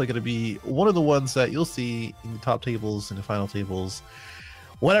is definitely going to be one of the ones that you'll see in the top tables and the final tables,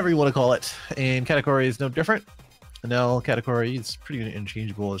 whatever you want to call it. And Katakuri is no different. Enel, Katakuri, it's pretty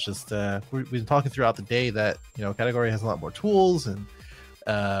interchangeable. It's just we've been talking throughout the day that you know Katakuri has a lot more tools and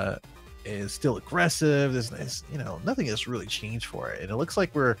is still aggressive. There's nothing has really changed for it, and it looks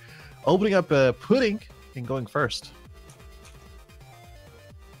like we're opening up a pudding and going first,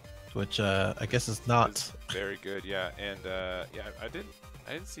 which I guess is not very good. Yeah, and yeah, I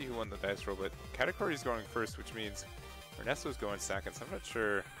didn't see who won the dice roll, but Katakuri is going first, which means Ernesto's going second. So I'm not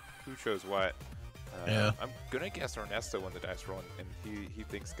sure who chose what. Yeah, I'm gonna guess Ernesto won the dice roll, and he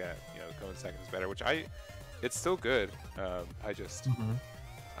thinks that going second is better, which it's still good. I just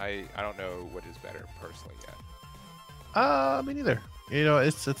I don't know what is better personally yet. Me neither.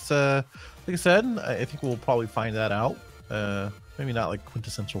 It's like I said, I think we'll probably find that out. Maybe not like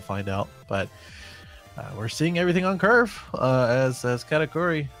quintessential find out, but we're seeing everything on curve as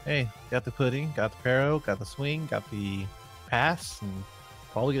Katakuri. Hey, got the pudding, got the paro, got the swing, got the pass, and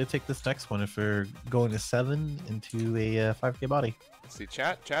probably gonna take this next one if we're going to 7 into a 5K body. See,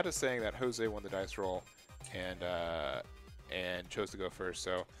 chat is saying that Jose won the dice roll and chose to go first.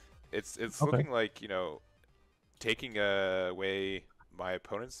 So it's okay. Looking like taking away my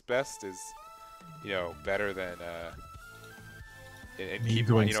opponent's best is better than and keep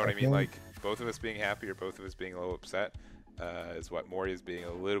going. You know what I mean? Like both of us being happy or both of us being a little upset is what Moria is being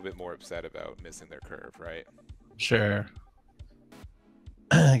a little bit more upset about missing their curve, right? Sure.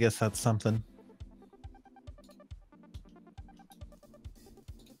 I guess that's something.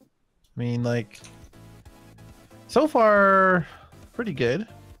 I mean, like, so far, pretty good.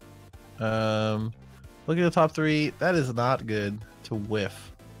 Look at the top 3. That is not good to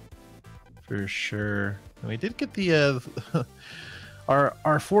whiff, for sure. And we did get the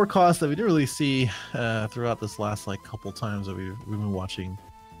our 4 costs that we didn't really see throughout this last couple times that we've been watching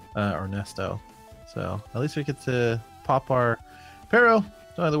Ernesto. So at least we get to pop our Pero.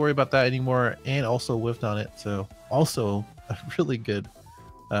 Don't have to worry about that anymore, and also whiffed on it. So also a really good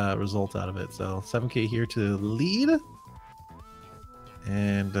result out of it. So 7K here to lead,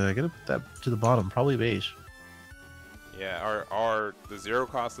 and gonna put that to the bottom, probably beige. Yeah, the 0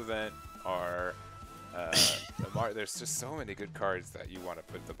 cost event are there's just so many good cards that you want to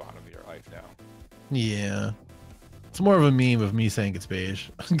put at the bottom of your life now. Yeah, it's more of a meme of me saying it's beige.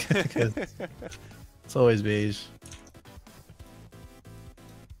 It's always beige.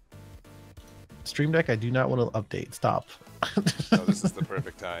 Stream Deck, I do not want to update. Stop. No, this is the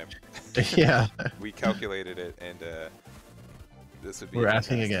perfect time. Yeah. We calculated it, and this would be. We're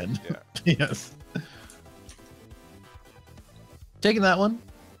asking again. Yeah. Yes. Taking that one.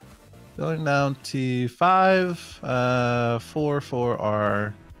 Going down to 5. 4 for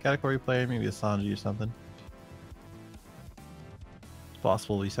our category player, maybe a Sanji or something. It's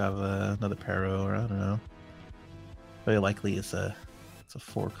possible we have another Pero, or I don't know. Very likely it's a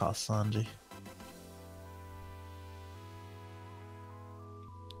 4-cost Sanji.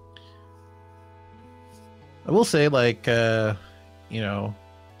 I will say, like, you know,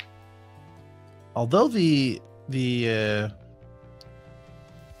 although the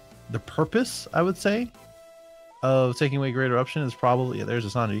purpose, I would say, of taking away Great Eruption is probably, yeah, there's a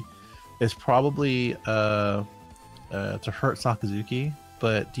Sanji, is probably to hurt Sakazuki.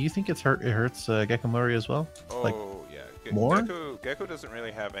 But do you think it hurts Gecko Moria as well? Oh, like, yeah. more? Gecko doesn't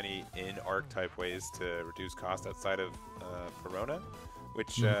really have any in-arc type ways to reduce cost outside of Perona,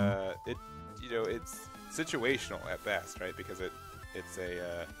 which it's situational at best, right? Because it's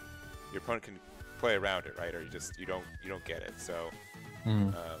a your opponent can play around it, right? Or you don't get it. So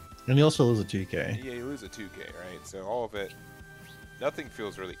and you also lose a 2K. Yeah, you lose a 2K, right? So all of it, nothing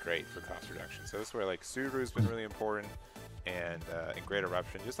feels really great for cost reduction. So that's where like Subaru's been really important, and Great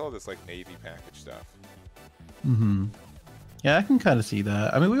Eruption, just all this like Navy package stuff. Yeah, I can kind of see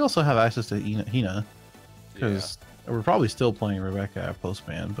that. I mean, we also have access to Hina, because we're probably still playing Rebecca at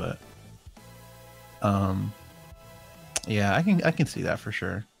post-ban, but yeah, I can see that for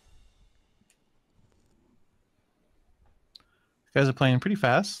sure. You guys are playing pretty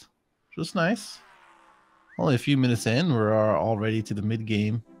fast, which is nice. Only a few minutes in, we're already to the mid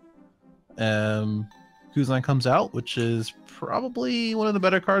game. Kuzan comes out, which is probably one of the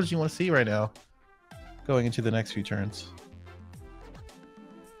better cards you want to see right now, going into the next few turns.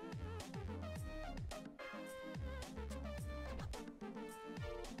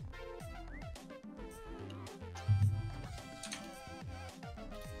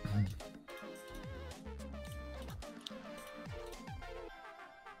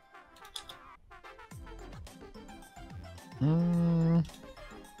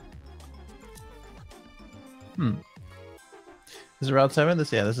 Is it round 7?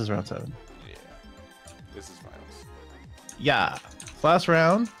 This is round 7. Yeah. This is finals. Yeah. Last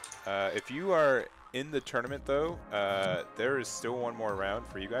round. If you are in the tournament though, there is still one more round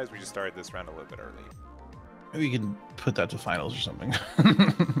for you guys. We just started this round a little bit early. Maybe we can put that to finals or something.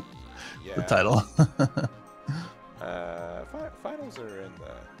 Yeah. The title. Finals are in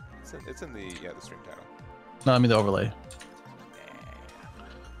the it's in the stream title. No, I mean the overlay.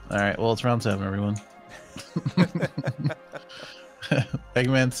 All right, well, it's round 7, everyone.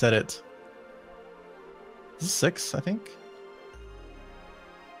 Egman said it. This is 6, I think.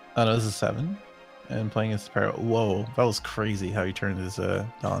 Oh no, this is 7. And playing as Espira. Whoa, that was crazy how he turned his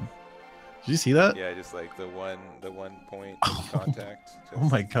Dawn. Did you see that? Yeah, just like the one point contact. Just... Oh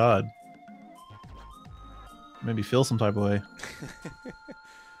my god. Made me feel some type of way.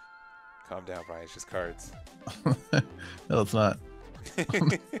 Calm down, Brian. It's just cards. No, it's not. It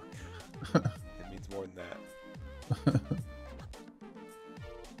means more than that.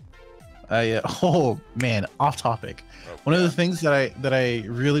 Oh man, off topic. Oh, One of the things that I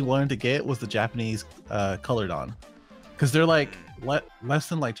really wanted to get was the Japanese colored on, because they're like less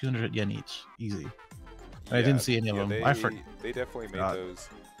than like 200 yen each, easy. And I didn't see any of them. They definitely made those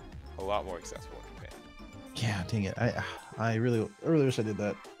a lot more accessible in Japan. Yeah, dang it. I really wish I did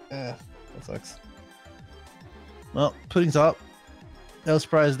that. That sucks. Well, pudding's up. No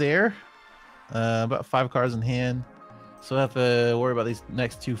surprise there. About 5 cards in hand. So I have to worry about these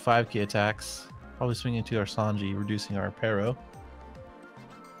next 2 5K attacks. Probably swinging to our Sanji, reducing our Pero.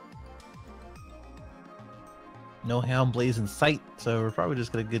 No Hound Blaze in sight, so we're probably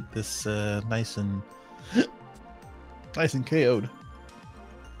just gonna get this nice and KO'd.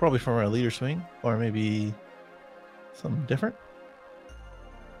 Probably from our leader swing, or maybe something different.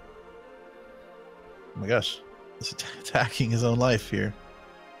 Oh my gosh, he's attacking his own life here.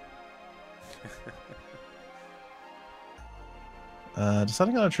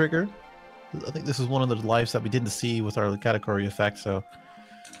 Deciding on a trigger. I think this is one of the lives that we didn't see with our Katakuri effect, so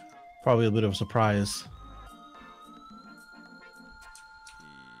probably a bit of a surprise.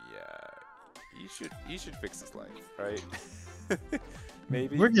 Yeah, he should fix his life, right?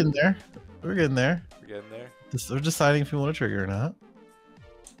 Maybe. We're getting there. We're getting there. We're deciding if we want to trigger or not.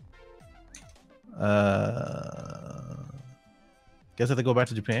 Guess I have to go back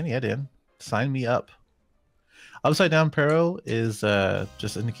to Japan. Yeah, Dan. Sign me up. Upside down Pero is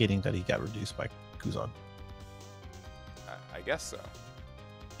just indicating that he got reduced by Kuzan. I guess so.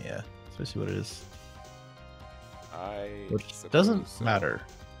 Yeah, that's basically what it is. Which doesn't matter.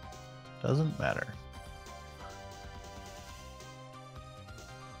 Doesn't matter.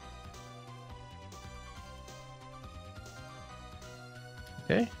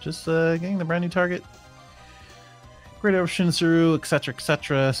 Okay, just getting the brand new target. Great Eruption, Suru, etc.,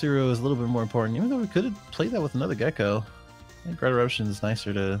 etc. Suru is a little bit more important, even though we could have played that with another Gecko. I think Great Eruption is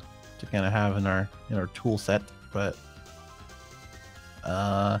nicer to kind of have in our tool set, but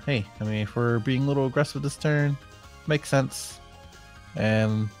hey, I mean, if we're being a little aggressive this turn, makes sense.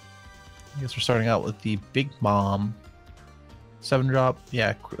 And I guess we're starting out with the Big Bomb. 7-drop.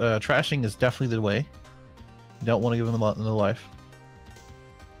 Yeah, trashing is definitely the way. You don't want to give them another life.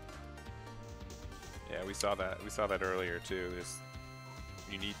 Yeah, we saw that. We saw that earlier too.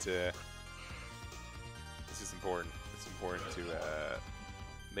 You need to. This is important. It's important to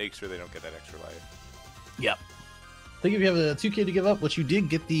make sure they don't get that extra life. Yep. I think if you have a 2K to give up, which you did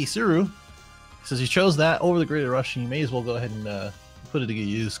get the Suru, since you chose that over the Graded Rush, you may as well go ahead and put it to get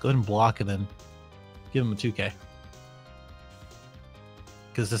used. Go ahead and block and then give him a 2K.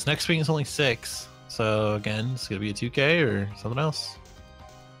 Because this next swing is only 6. So again, it's going to be a 2K or something else.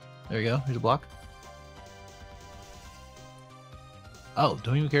 There you go. Here's a block. Oh,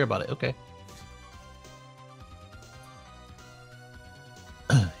 don't even care about it. Okay.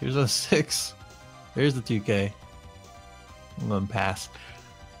 Here's a 6. There's the 2K. I'm going to pass.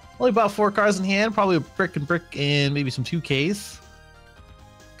 Only about 4 cards in hand. Probably a brick and maybe some 2Ks.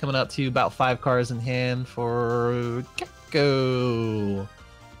 Coming out to about 5 cards in hand for Gecko.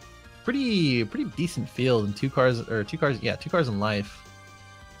 Pretty decent field and 2 cards in life.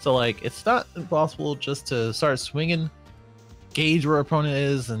 So like it's not impossible just to start swinging, gauge where our opponent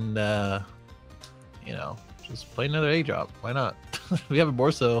is, and you know, just play another A drop. Why not? We have a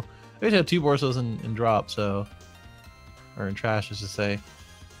Borso. We have 2 Borsos in drop, so or in trash, I should say.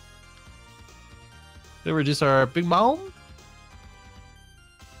 Gonna reduce our Big Mom.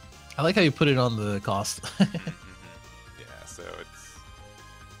 I like how you put it on the cost. Yeah, so it's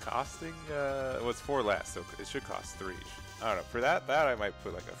costing. Well, it's 4 less, so it should cost 3. I don't know. For that I might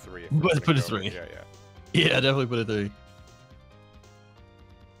put like a 3. But put a 3. Yeah. Yeah, definitely put a 3.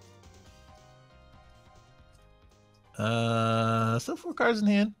 Still 4 cards in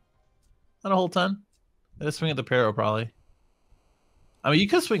hand. Not a whole ton. Let's swing at the Pero probably. I mean, you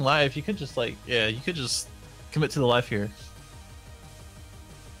could swing life. You could just like, yeah, you could just commit to the life here.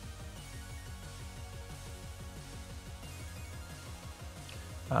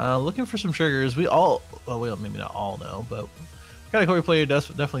 Looking for some triggers. We all, well, maybe not all know, but Katakuri player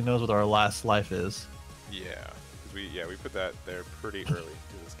definitely knows what our last life is. Yeah, we put that there pretty early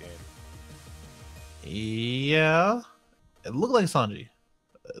to this game. Yeah, it looked like a Sanji.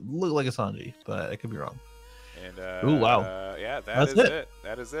 It looked like a Sanji, but I could be wrong. And ooh, wow. Yeah, that's it.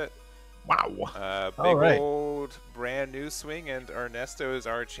 That is it. Wow. Big old brand new swing, and Ernesto is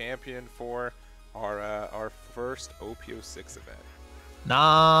our champion for our first OP06 event.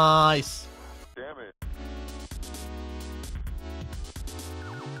 Nice. Damn it.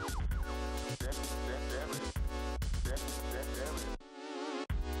 Damn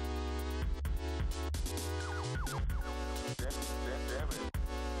it.